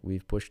 right?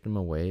 We've pushed him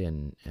away,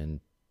 and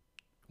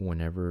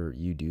whenever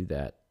you do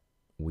that,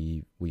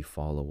 we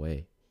fall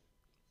away.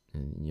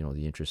 And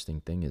the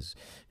interesting thing is,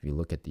 if you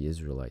look at the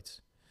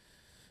Israelites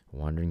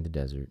wandering the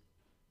desert,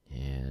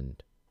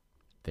 and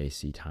they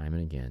see time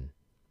and again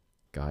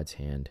God's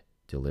hand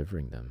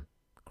delivering them,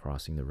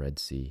 crossing the Red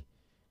Sea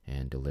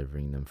and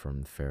delivering them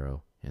from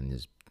Pharaoh and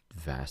his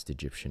vast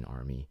Egyptian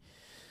army,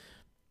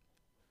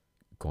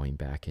 going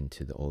back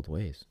into the old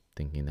ways,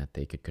 thinking that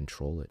they could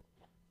control it.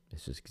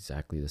 It's just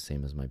exactly the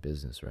same as my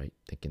business, right?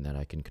 Thinking that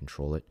I can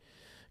control it,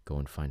 go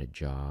and find a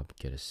job,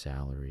 get a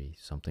salary,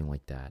 something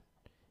like that,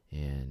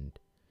 and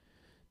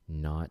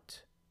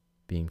not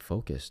being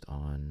focused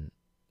on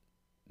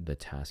the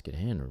task at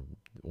hand,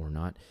 or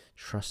not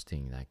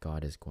trusting that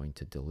God is going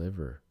to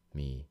deliver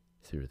me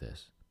through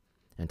this.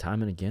 And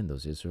time and again,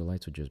 those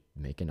Israelites would just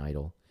make an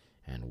idol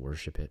and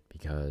worship it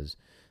because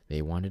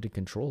they wanted to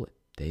control it.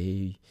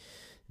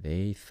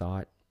 They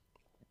thought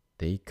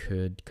they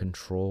could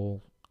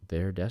control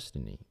their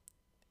destiny.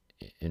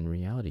 In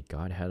reality,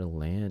 God had a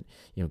land,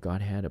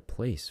 God had a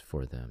place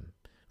for them,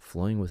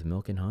 flowing with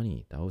milk and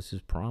honey. That was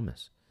his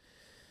promise.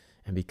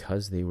 And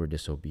because they were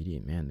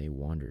disobedient, man, they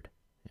wandered.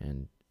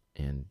 And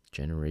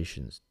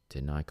generations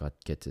did not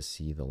get to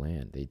see the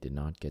land. They did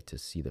not get to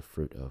see the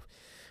fruit of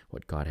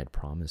what God had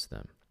promised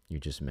them. You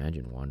just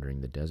imagine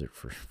wandering the desert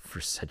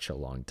for such a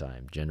long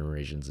time,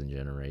 generations and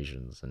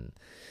generations. And,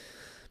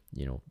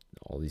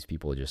 all these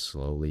people just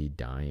slowly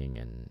dying,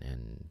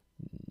 and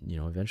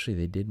eventually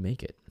they did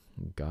make it.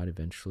 God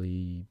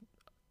eventually,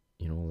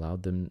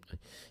 allowed them,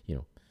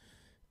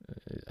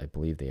 I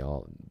believe they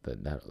all,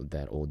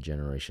 that old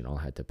generation all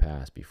had to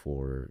pass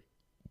before,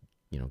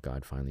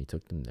 God finally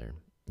took them there.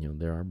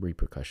 There are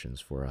repercussions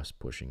for us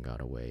pushing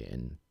God away,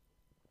 and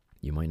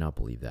you might not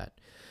believe that,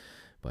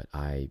 but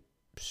I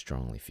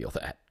strongly feel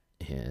that.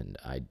 And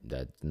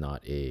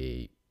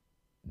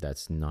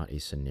that's not a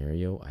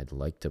scenario I'd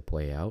like to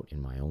play out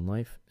in my own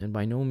life. And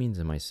by no means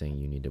am I saying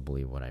you need to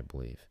believe what I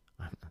believe.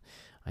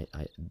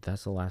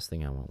 That's the last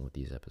thing I want with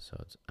these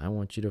episodes. I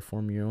want you to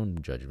form your own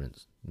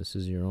judgments. This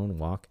is your own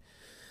walk.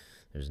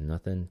 There's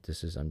nothing.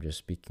 I'm just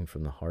speaking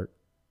from the heart.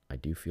 I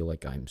do feel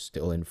like I'm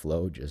still in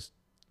flow, just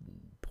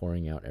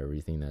pouring out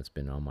everything that's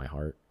been on my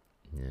heart.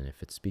 And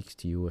if it speaks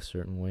to you a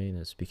certain way,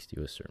 then it speaks to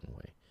you a certain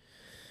way.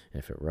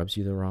 And if it rubs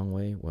you the wrong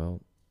way,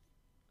 well,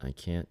 I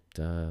can't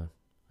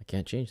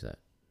change that.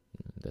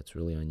 That's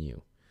really on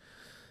you.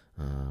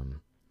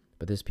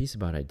 But this piece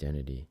about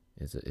identity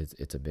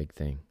it's a big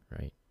thing,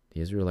 right?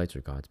 The Israelites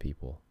are God's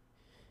people,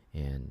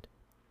 and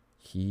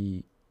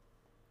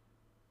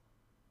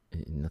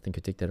nothing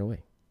could take that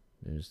away.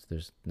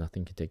 There's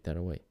nothing to take that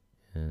away.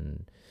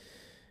 And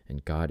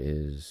God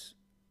is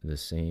the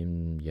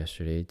same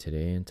yesterday,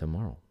 today, and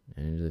tomorrow,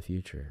 and into the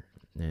future.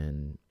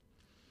 And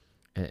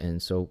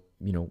so,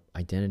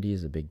 identity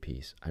is a big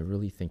piece. I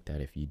really think that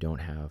if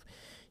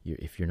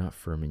you're not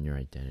firm in your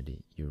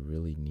identity, you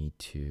really need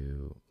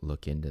to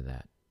look into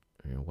that.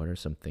 What are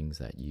some things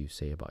that you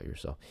say about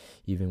yourself?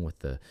 Even with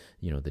the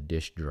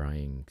dish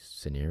drying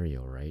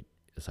scenario, right?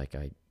 It's like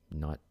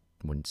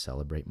wouldn't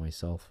celebrate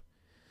myself.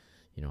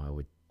 I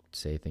would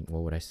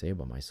what would I say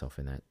about myself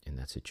in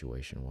that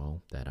situation?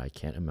 Well, that I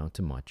can't amount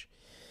to much,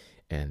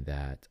 and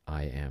that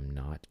I am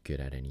not good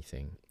at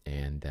anything,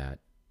 and that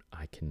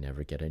I can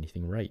never get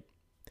anything right.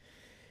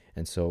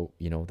 And so,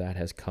 that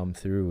has come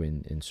through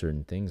in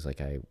certain things. Like,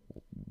 I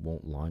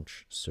won't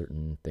launch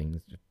certain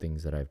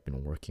things that I've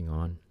been working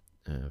on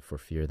for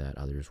fear that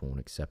others won't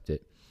accept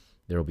it.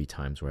 There will be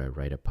times where I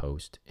write a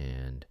post,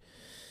 and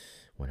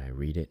when I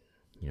read it,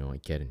 I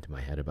get into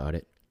my head about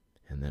it,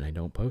 and then I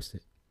don't post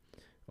it.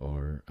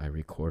 Or I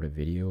record a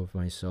video of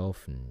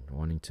myself and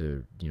wanting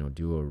to,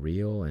 do a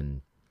reel,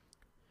 and,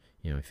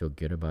 I feel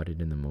good about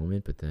it in the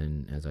moment, but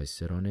then as I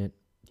sit on it,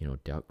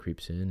 doubt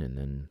creeps in, and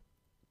then,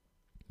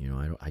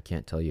 I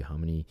can't tell you how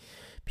many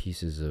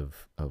pieces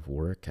of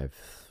work I've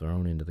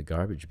thrown into the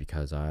garbage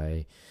because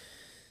I,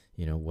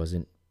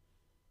 wasn't,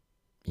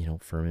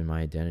 firm in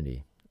my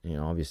identity.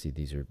 Obviously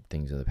these are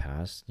things of the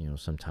past.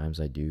 Sometimes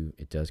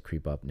it does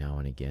creep up now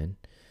and again.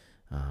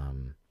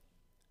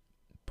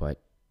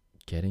 But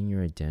getting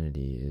your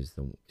identity is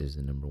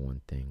the number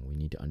one thing. We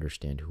need to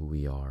understand who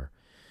we are,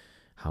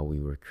 how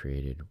we were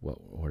created, what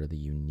are the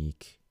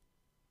unique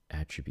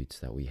attributes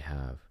that we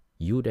have.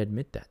 You would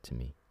admit that to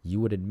me. You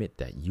would admit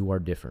that you are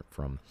different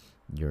from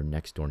your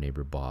next door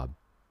neighbor Bob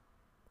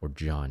or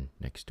John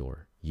next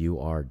door. You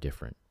are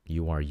different.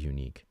 You are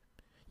unique.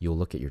 You'll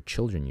look at your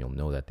children, you'll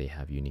know that they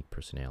have unique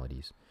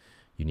personalities,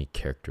 unique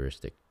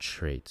characteristic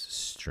traits,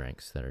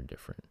 strengths that are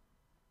different.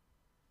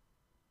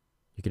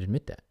 You could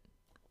admit that.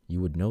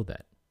 You would know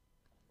that.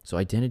 So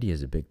identity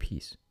is a big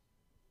piece.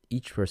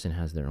 Each person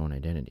has their own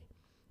identity,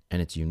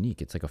 and it's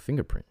unique. It's like a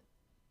fingerprint.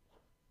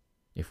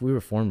 If we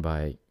were formed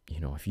by,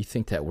 if you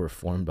think that we're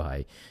formed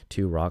by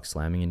two rocks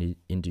slamming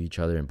into each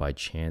other, and by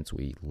chance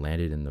we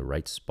landed in the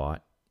right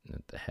spot,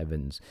 the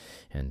heavens,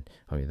 and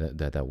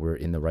that we're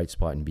in the right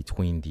spot in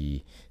between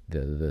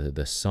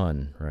the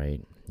sun,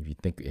 right?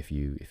 If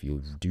you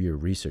do your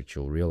research,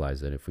 you'll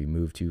realize that if we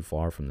move too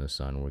far from the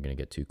sun, we're going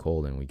to get too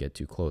cold, and we get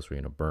too close, we're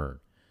going to burn.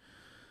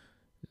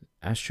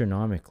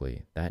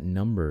 Astronomically, that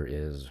number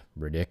is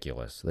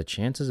ridiculous. The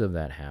chances of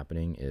that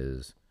happening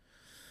is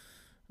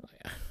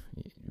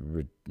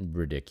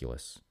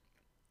ridiculous.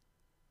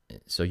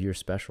 So you're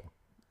special.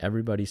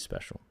 Everybody's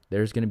special.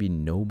 There's going to be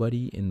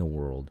nobody in the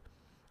world,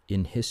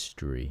 in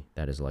history,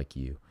 that is like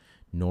you,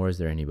 nor is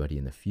there anybody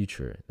in the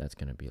future that's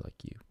going to be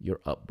like you.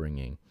 Your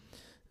upbringing,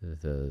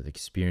 the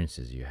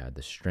experiences you had,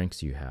 the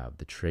strengths you have,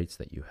 the traits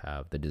that you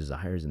have, the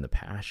desires and the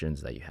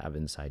passions that you have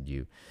inside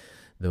you,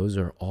 those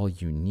are all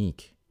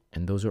unique.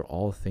 And those are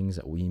all things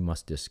that we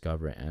must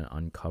discover and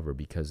uncover,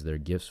 because they're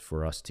gifts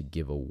for us to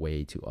give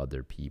away to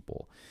other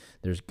people.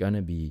 There's going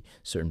to be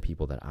certain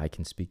people that I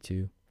can speak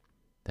to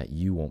that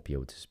you won't be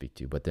able to speak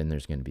to, but then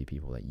there's going to be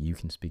people that you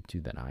can speak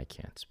to that I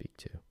can't speak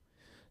to.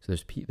 So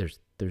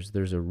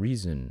there's a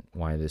reason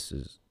why this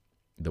is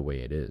the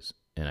way it is.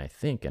 And I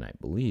think and I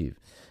believe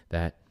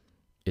that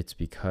it's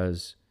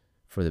because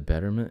for the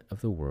betterment of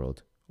the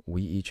world,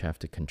 we each have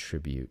to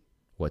contribute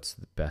what's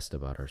the best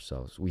about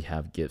ourselves. We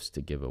have gifts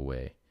to give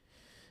away.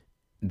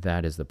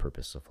 That is the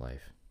purpose of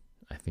life.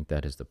 I think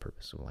that is the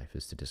purpose of life,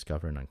 is to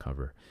discover and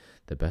uncover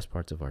the best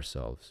parts of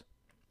ourselves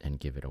and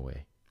give it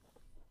away.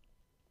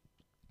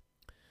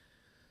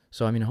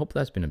 So, I hope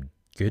that's been a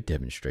good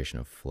demonstration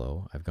of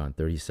flow. I've gone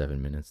 37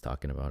 minutes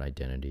talking about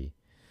identity.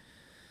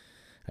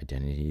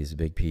 Identity is a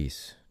big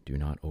piece. Do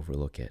not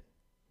overlook it.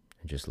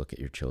 And just look at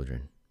your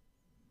children,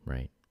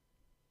 right?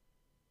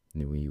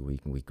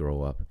 We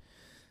grow up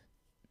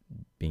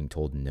being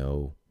told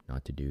no,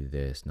 not to do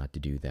this, not to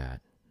do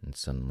that. And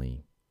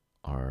suddenly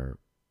our,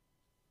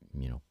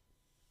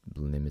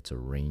 limits or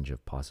range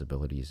of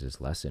possibilities is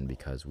lessened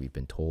because we've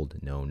been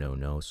told no, no,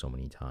 no so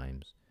many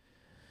times.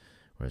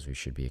 Whereas we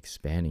should be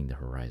expanding the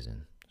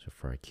horizon. So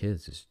for our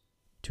kids, is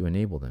to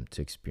enable them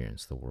to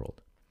experience the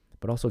world,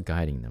 but also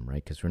guiding them,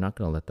 right? Because we're not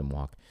going to let them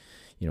walk,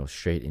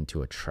 straight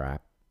into a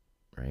trap,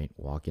 right?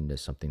 Walk into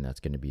something that's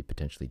going to be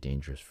potentially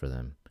dangerous for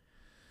them.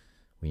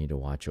 We need to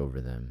watch over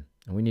them,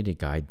 and we need to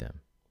guide them,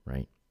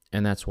 right?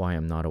 And that's why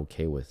I'm not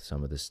okay with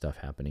some of this stuff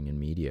happening in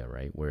media,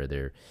 right? Where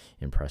they're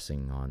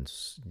impressing on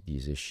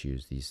these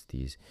issues,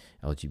 these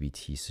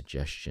LGBT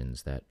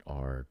suggestions that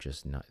are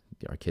just not,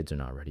 our kids are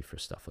not ready for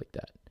stuff like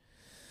that.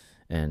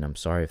 And I'm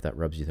sorry if that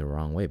rubs you the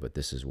wrong way, but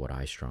this is what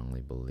I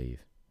strongly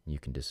believe. You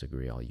can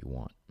disagree all you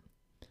want.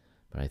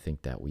 But I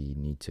think that we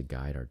need to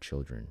guide our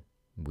children.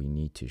 We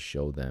need to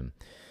show them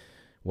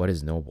what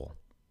is noble.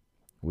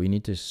 We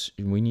need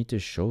to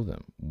show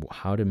them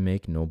how to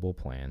make noble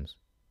plans,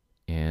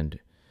 and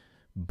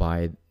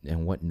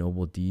what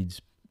noble deeds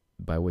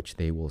by which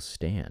they will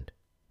stand.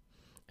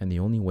 And the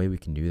only way we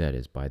can do that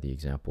is by the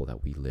example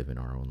that we live in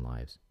our own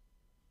lives.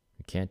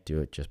 We can't do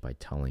it just by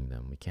telling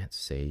them. We can't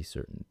say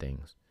certain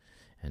things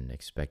and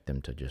expect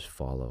them to just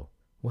follow.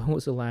 When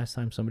was the last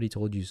time somebody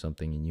told you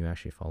something and you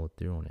actually followed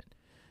through on it?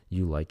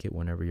 You like it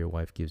whenever your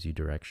wife gives you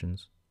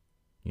directions,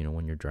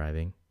 when you're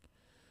driving,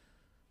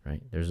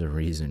 right? There's a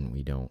reason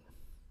we don't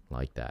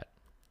like that.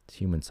 It's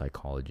human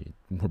psychology.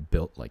 We're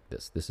built like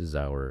this. This is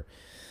our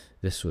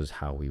This was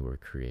how we were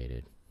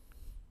created.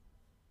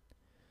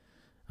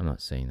 I'm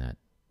not saying that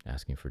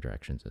asking for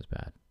directions is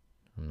bad.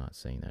 I'm not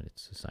saying that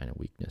it's a sign of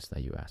weakness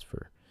that you ask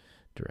for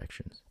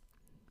directions.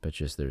 But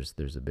just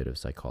there's a bit of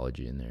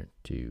psychology in there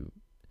to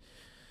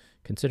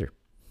consider.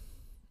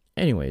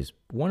 Anyways,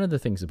 one of the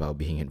things about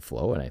being in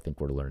flow, and I think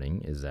we're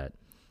learning, is that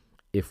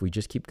if we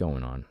just keep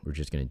going on, we're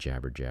just going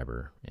to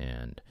jabber,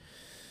 and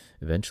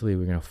eventually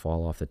we're going to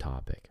fall off the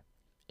topic.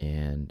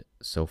 And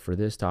so for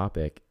this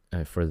topic,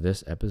 for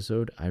this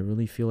episode, I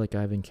really feel like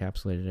I've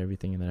encapsulated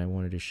everything that I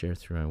wanted to share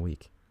through my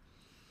week.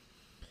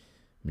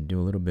 I'm going to do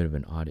a little bit of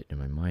an audit in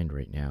my mind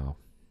right now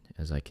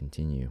as I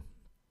continue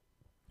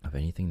of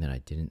anything that I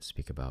didn't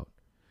speak about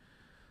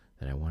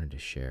that I wanted to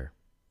share.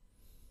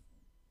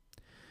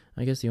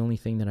 I guess the only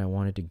thing that I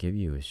wanted to give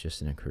you is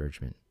just an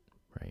encouragement,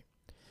 right?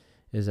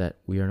 Is that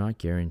we are not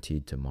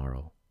guaranteed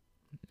tomorrow.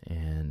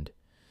 And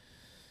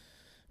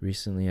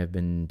recently I've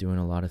been doing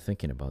a lot of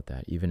thinking about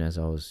that, even as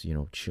I was,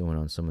 chewing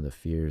on some of the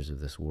fears of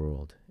this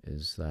world,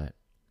 is that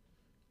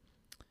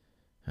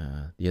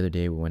the other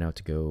day we went out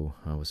to go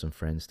with some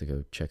friends to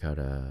go check out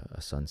a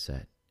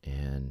sunset.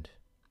 And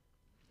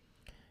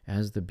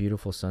as the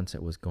beautiful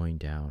sunset was going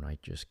down, I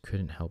just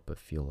couldn't help but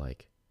feel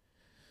like,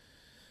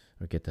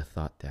 or get the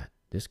thought that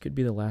this could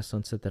be the last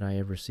sunset that I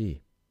ever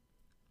see.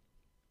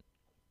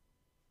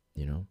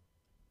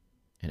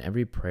 And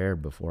every prayer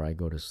before I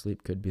go to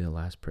sleep could be the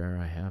last prayer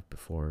I have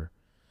before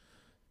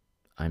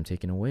I'm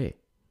taken away.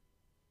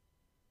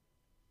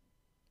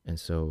 And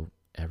so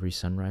every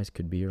sunrise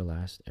could be your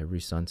last. Every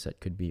sunset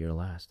could be your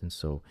last. And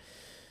so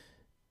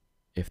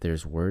if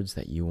there's words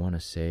that you want to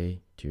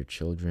say to your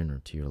children or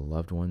to your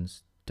loved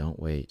ones, don't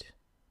wait.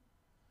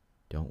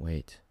 Don't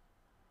wait.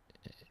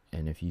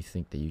 And if you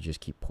think that you just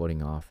keep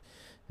putting off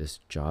this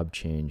job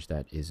change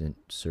that isn't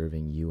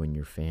serving you and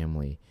your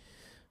family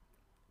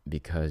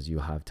because you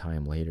have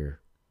time later,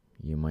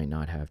 you might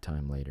not have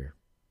time later.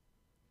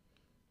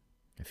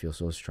 I feel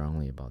so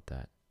strongly about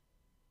that.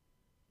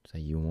 So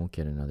you won't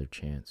get another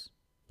chance.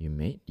 You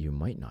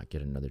might not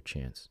get another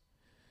chance.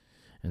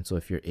 And so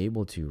if you're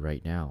able to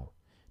right now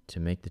to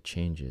make the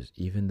changes,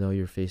 even though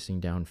you're facing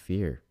down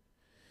fear,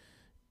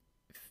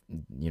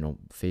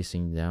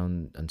 facing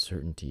down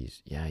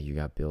uncertainties, you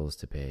got bills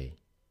to pay,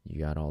 you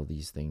got all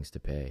these things to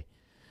pay,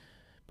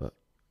 but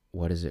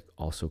what is it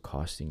also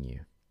costing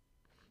you?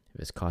 If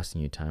it's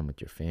costing you time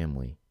with your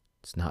family,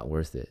 it's not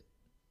worth it.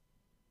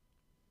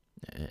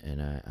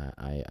 And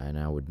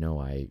I would know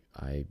I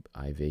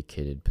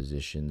vacated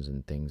positions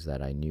and things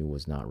that I knew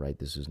was not right.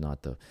 This was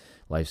not the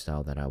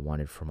lifestyle that I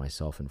wanted for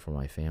myself and for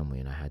my family,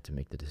 and I had to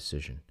make the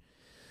decision.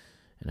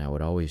 And I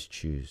would always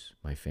choose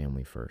my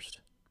family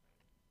first.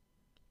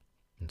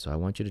 And so I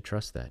want you to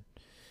trust that.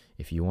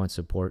 If you want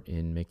support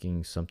in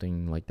making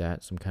something like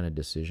that, some kind of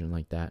decision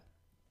like that,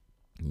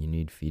 you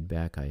need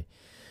feedback,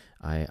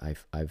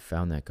 I've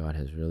found that God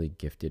has really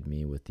gifted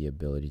me with the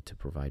ability to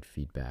provide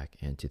feedback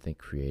and to think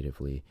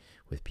creatively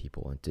with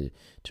people and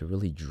to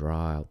really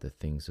draw out the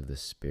things of the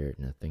Spirit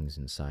and the things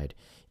inside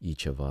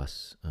each of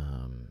us,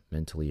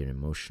 mentally and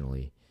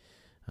emotionally,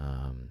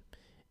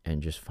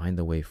 and just find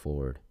the way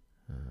forward.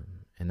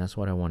 And that's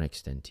what I want to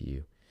extend to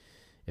you.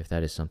 If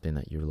that is something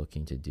that you're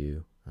looking to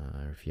do,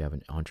 or if you have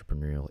an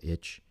entrepreneurial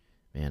itch,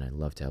 man, I'd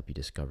love to help you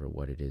discover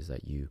what it is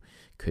that you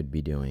could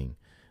be doing.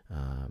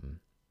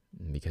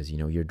 Because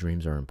your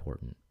dreams are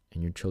important,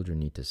 and your children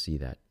need to see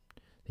that.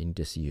 They need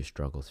to see you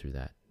struggle through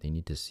that. They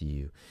need to see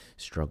you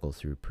struggle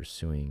through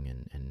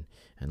pursuing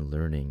and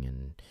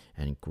learning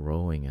and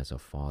growing as a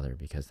father,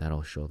 because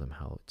that'll show them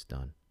how it's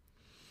done.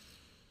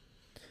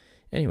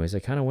 Anyways, I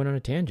kind of went on a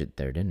tangent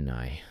there, didn't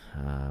I?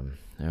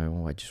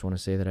 I just want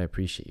to say that I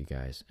appreciate you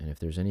guys, and if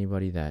there's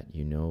anybody that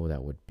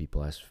that would be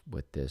blessed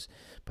with this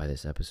by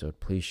this episode,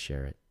 please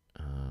share it.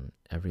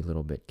 Every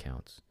little bit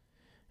counts.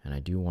 And I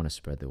do want to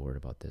spread the word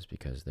about this,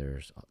 because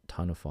there's a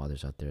ton of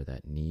fathers out there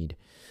that need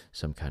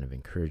some kind of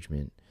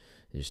encouragement.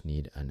 They just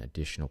need an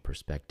additional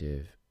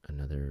perspective,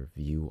 another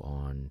view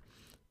on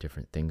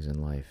different things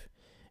in life.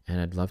 And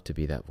I'd love to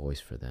be that voice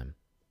for them.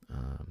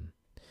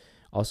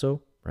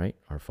 Also, right,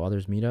 our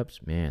fathers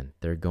meetups, man,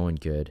 they're going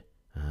good.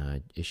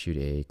 Issued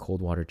a cold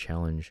water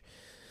challenge,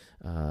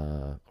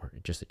 or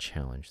just a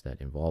challenge that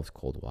involves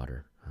cold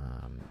water.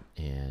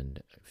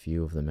 And a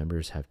few of the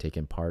members have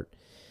taken part.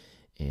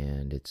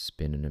 And it's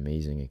been an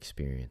amazing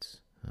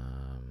experience.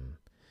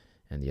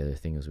 And the other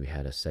thing is we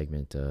had a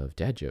segment of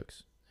dad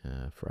jokes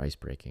for ice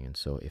breaking. And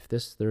so if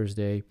this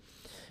Thursday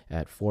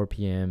at 4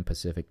 p.m.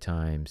 Pacific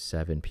time,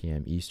 7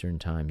 p.m. Eastern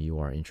time, you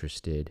are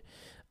interested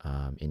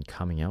in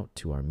coming out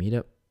to our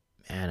meetup,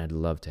 man, I'd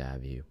love to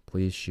have you.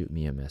 Please shoot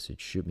me a message.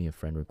 Shoot me a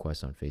friend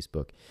request on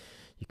Facebook.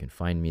 You can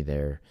find me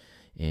there.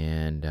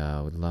 And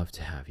I would love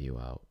to have you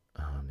out.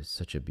 It's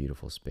such a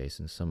beautiful space,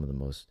 and some of the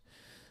most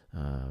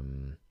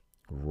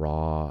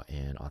raw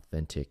and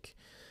authentic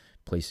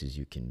places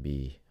you can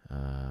be.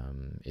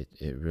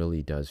 It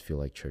really does feel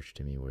like church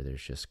to me, where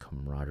there's just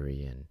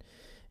camaraderie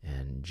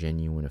and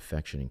genuine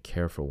affection and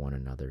care for one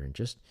another, and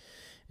just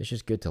it's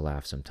just good to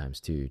laugh sometimes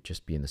too.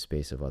 Just be in the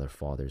space of other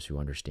fathers who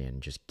understand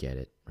and just get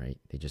it, right?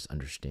 They just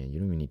understand. You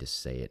don't even need to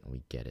say it, and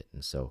we get it.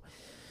 And so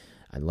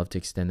I'd love to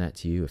extend that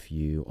to you if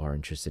you are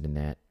interested in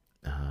that.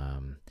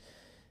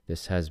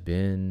 This has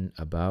been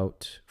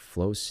about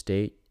flow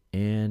state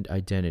and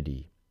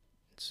identity.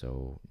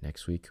 So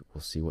next week,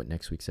 we'll see what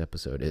next week's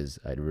episode is.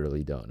 I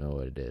really don't know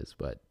what it is,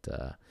 but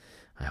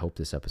I hope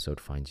this episode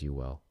finds you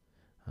well.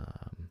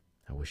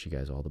 I wish you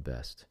guys all the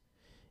best,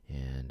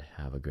 and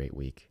have a great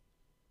week.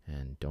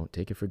 And don't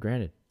take it for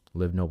granted.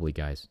 Live nobly,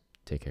 guys.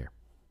 Take care.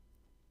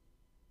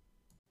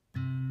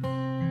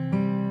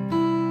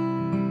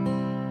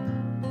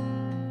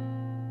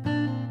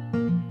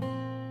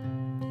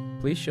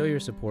 Please show your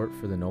support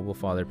for the Noble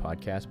Father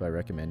podcast by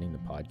recommending the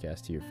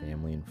podcast to your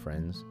family and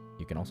friends.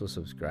 You can also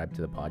subscribe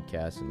to the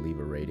podcast and leave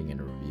a rating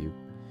and a review.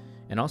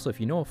 And also, if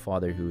you know a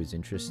father who is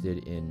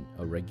interested in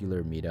a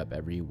regular meetup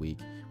every week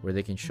where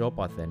they can show up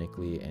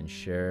authentically and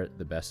share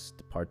the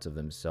best parts of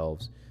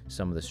themselves,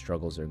 some of the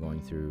struggles they're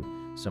going through,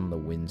 some of the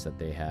wins that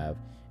they have,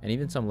 and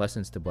even some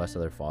lessons to bless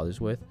other fathers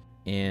with,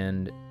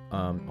 and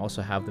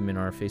also have them in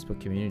our Facebook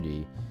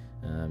community,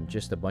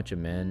 just a bunch of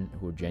men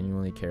who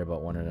genuinely care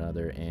about one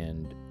another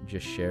and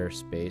just share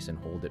space and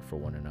hold it for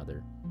one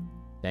another.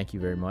 Thank you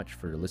very much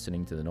for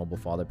listening to the Noble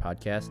Father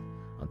podcast.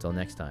 Until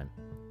next time,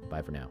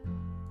 bye for now.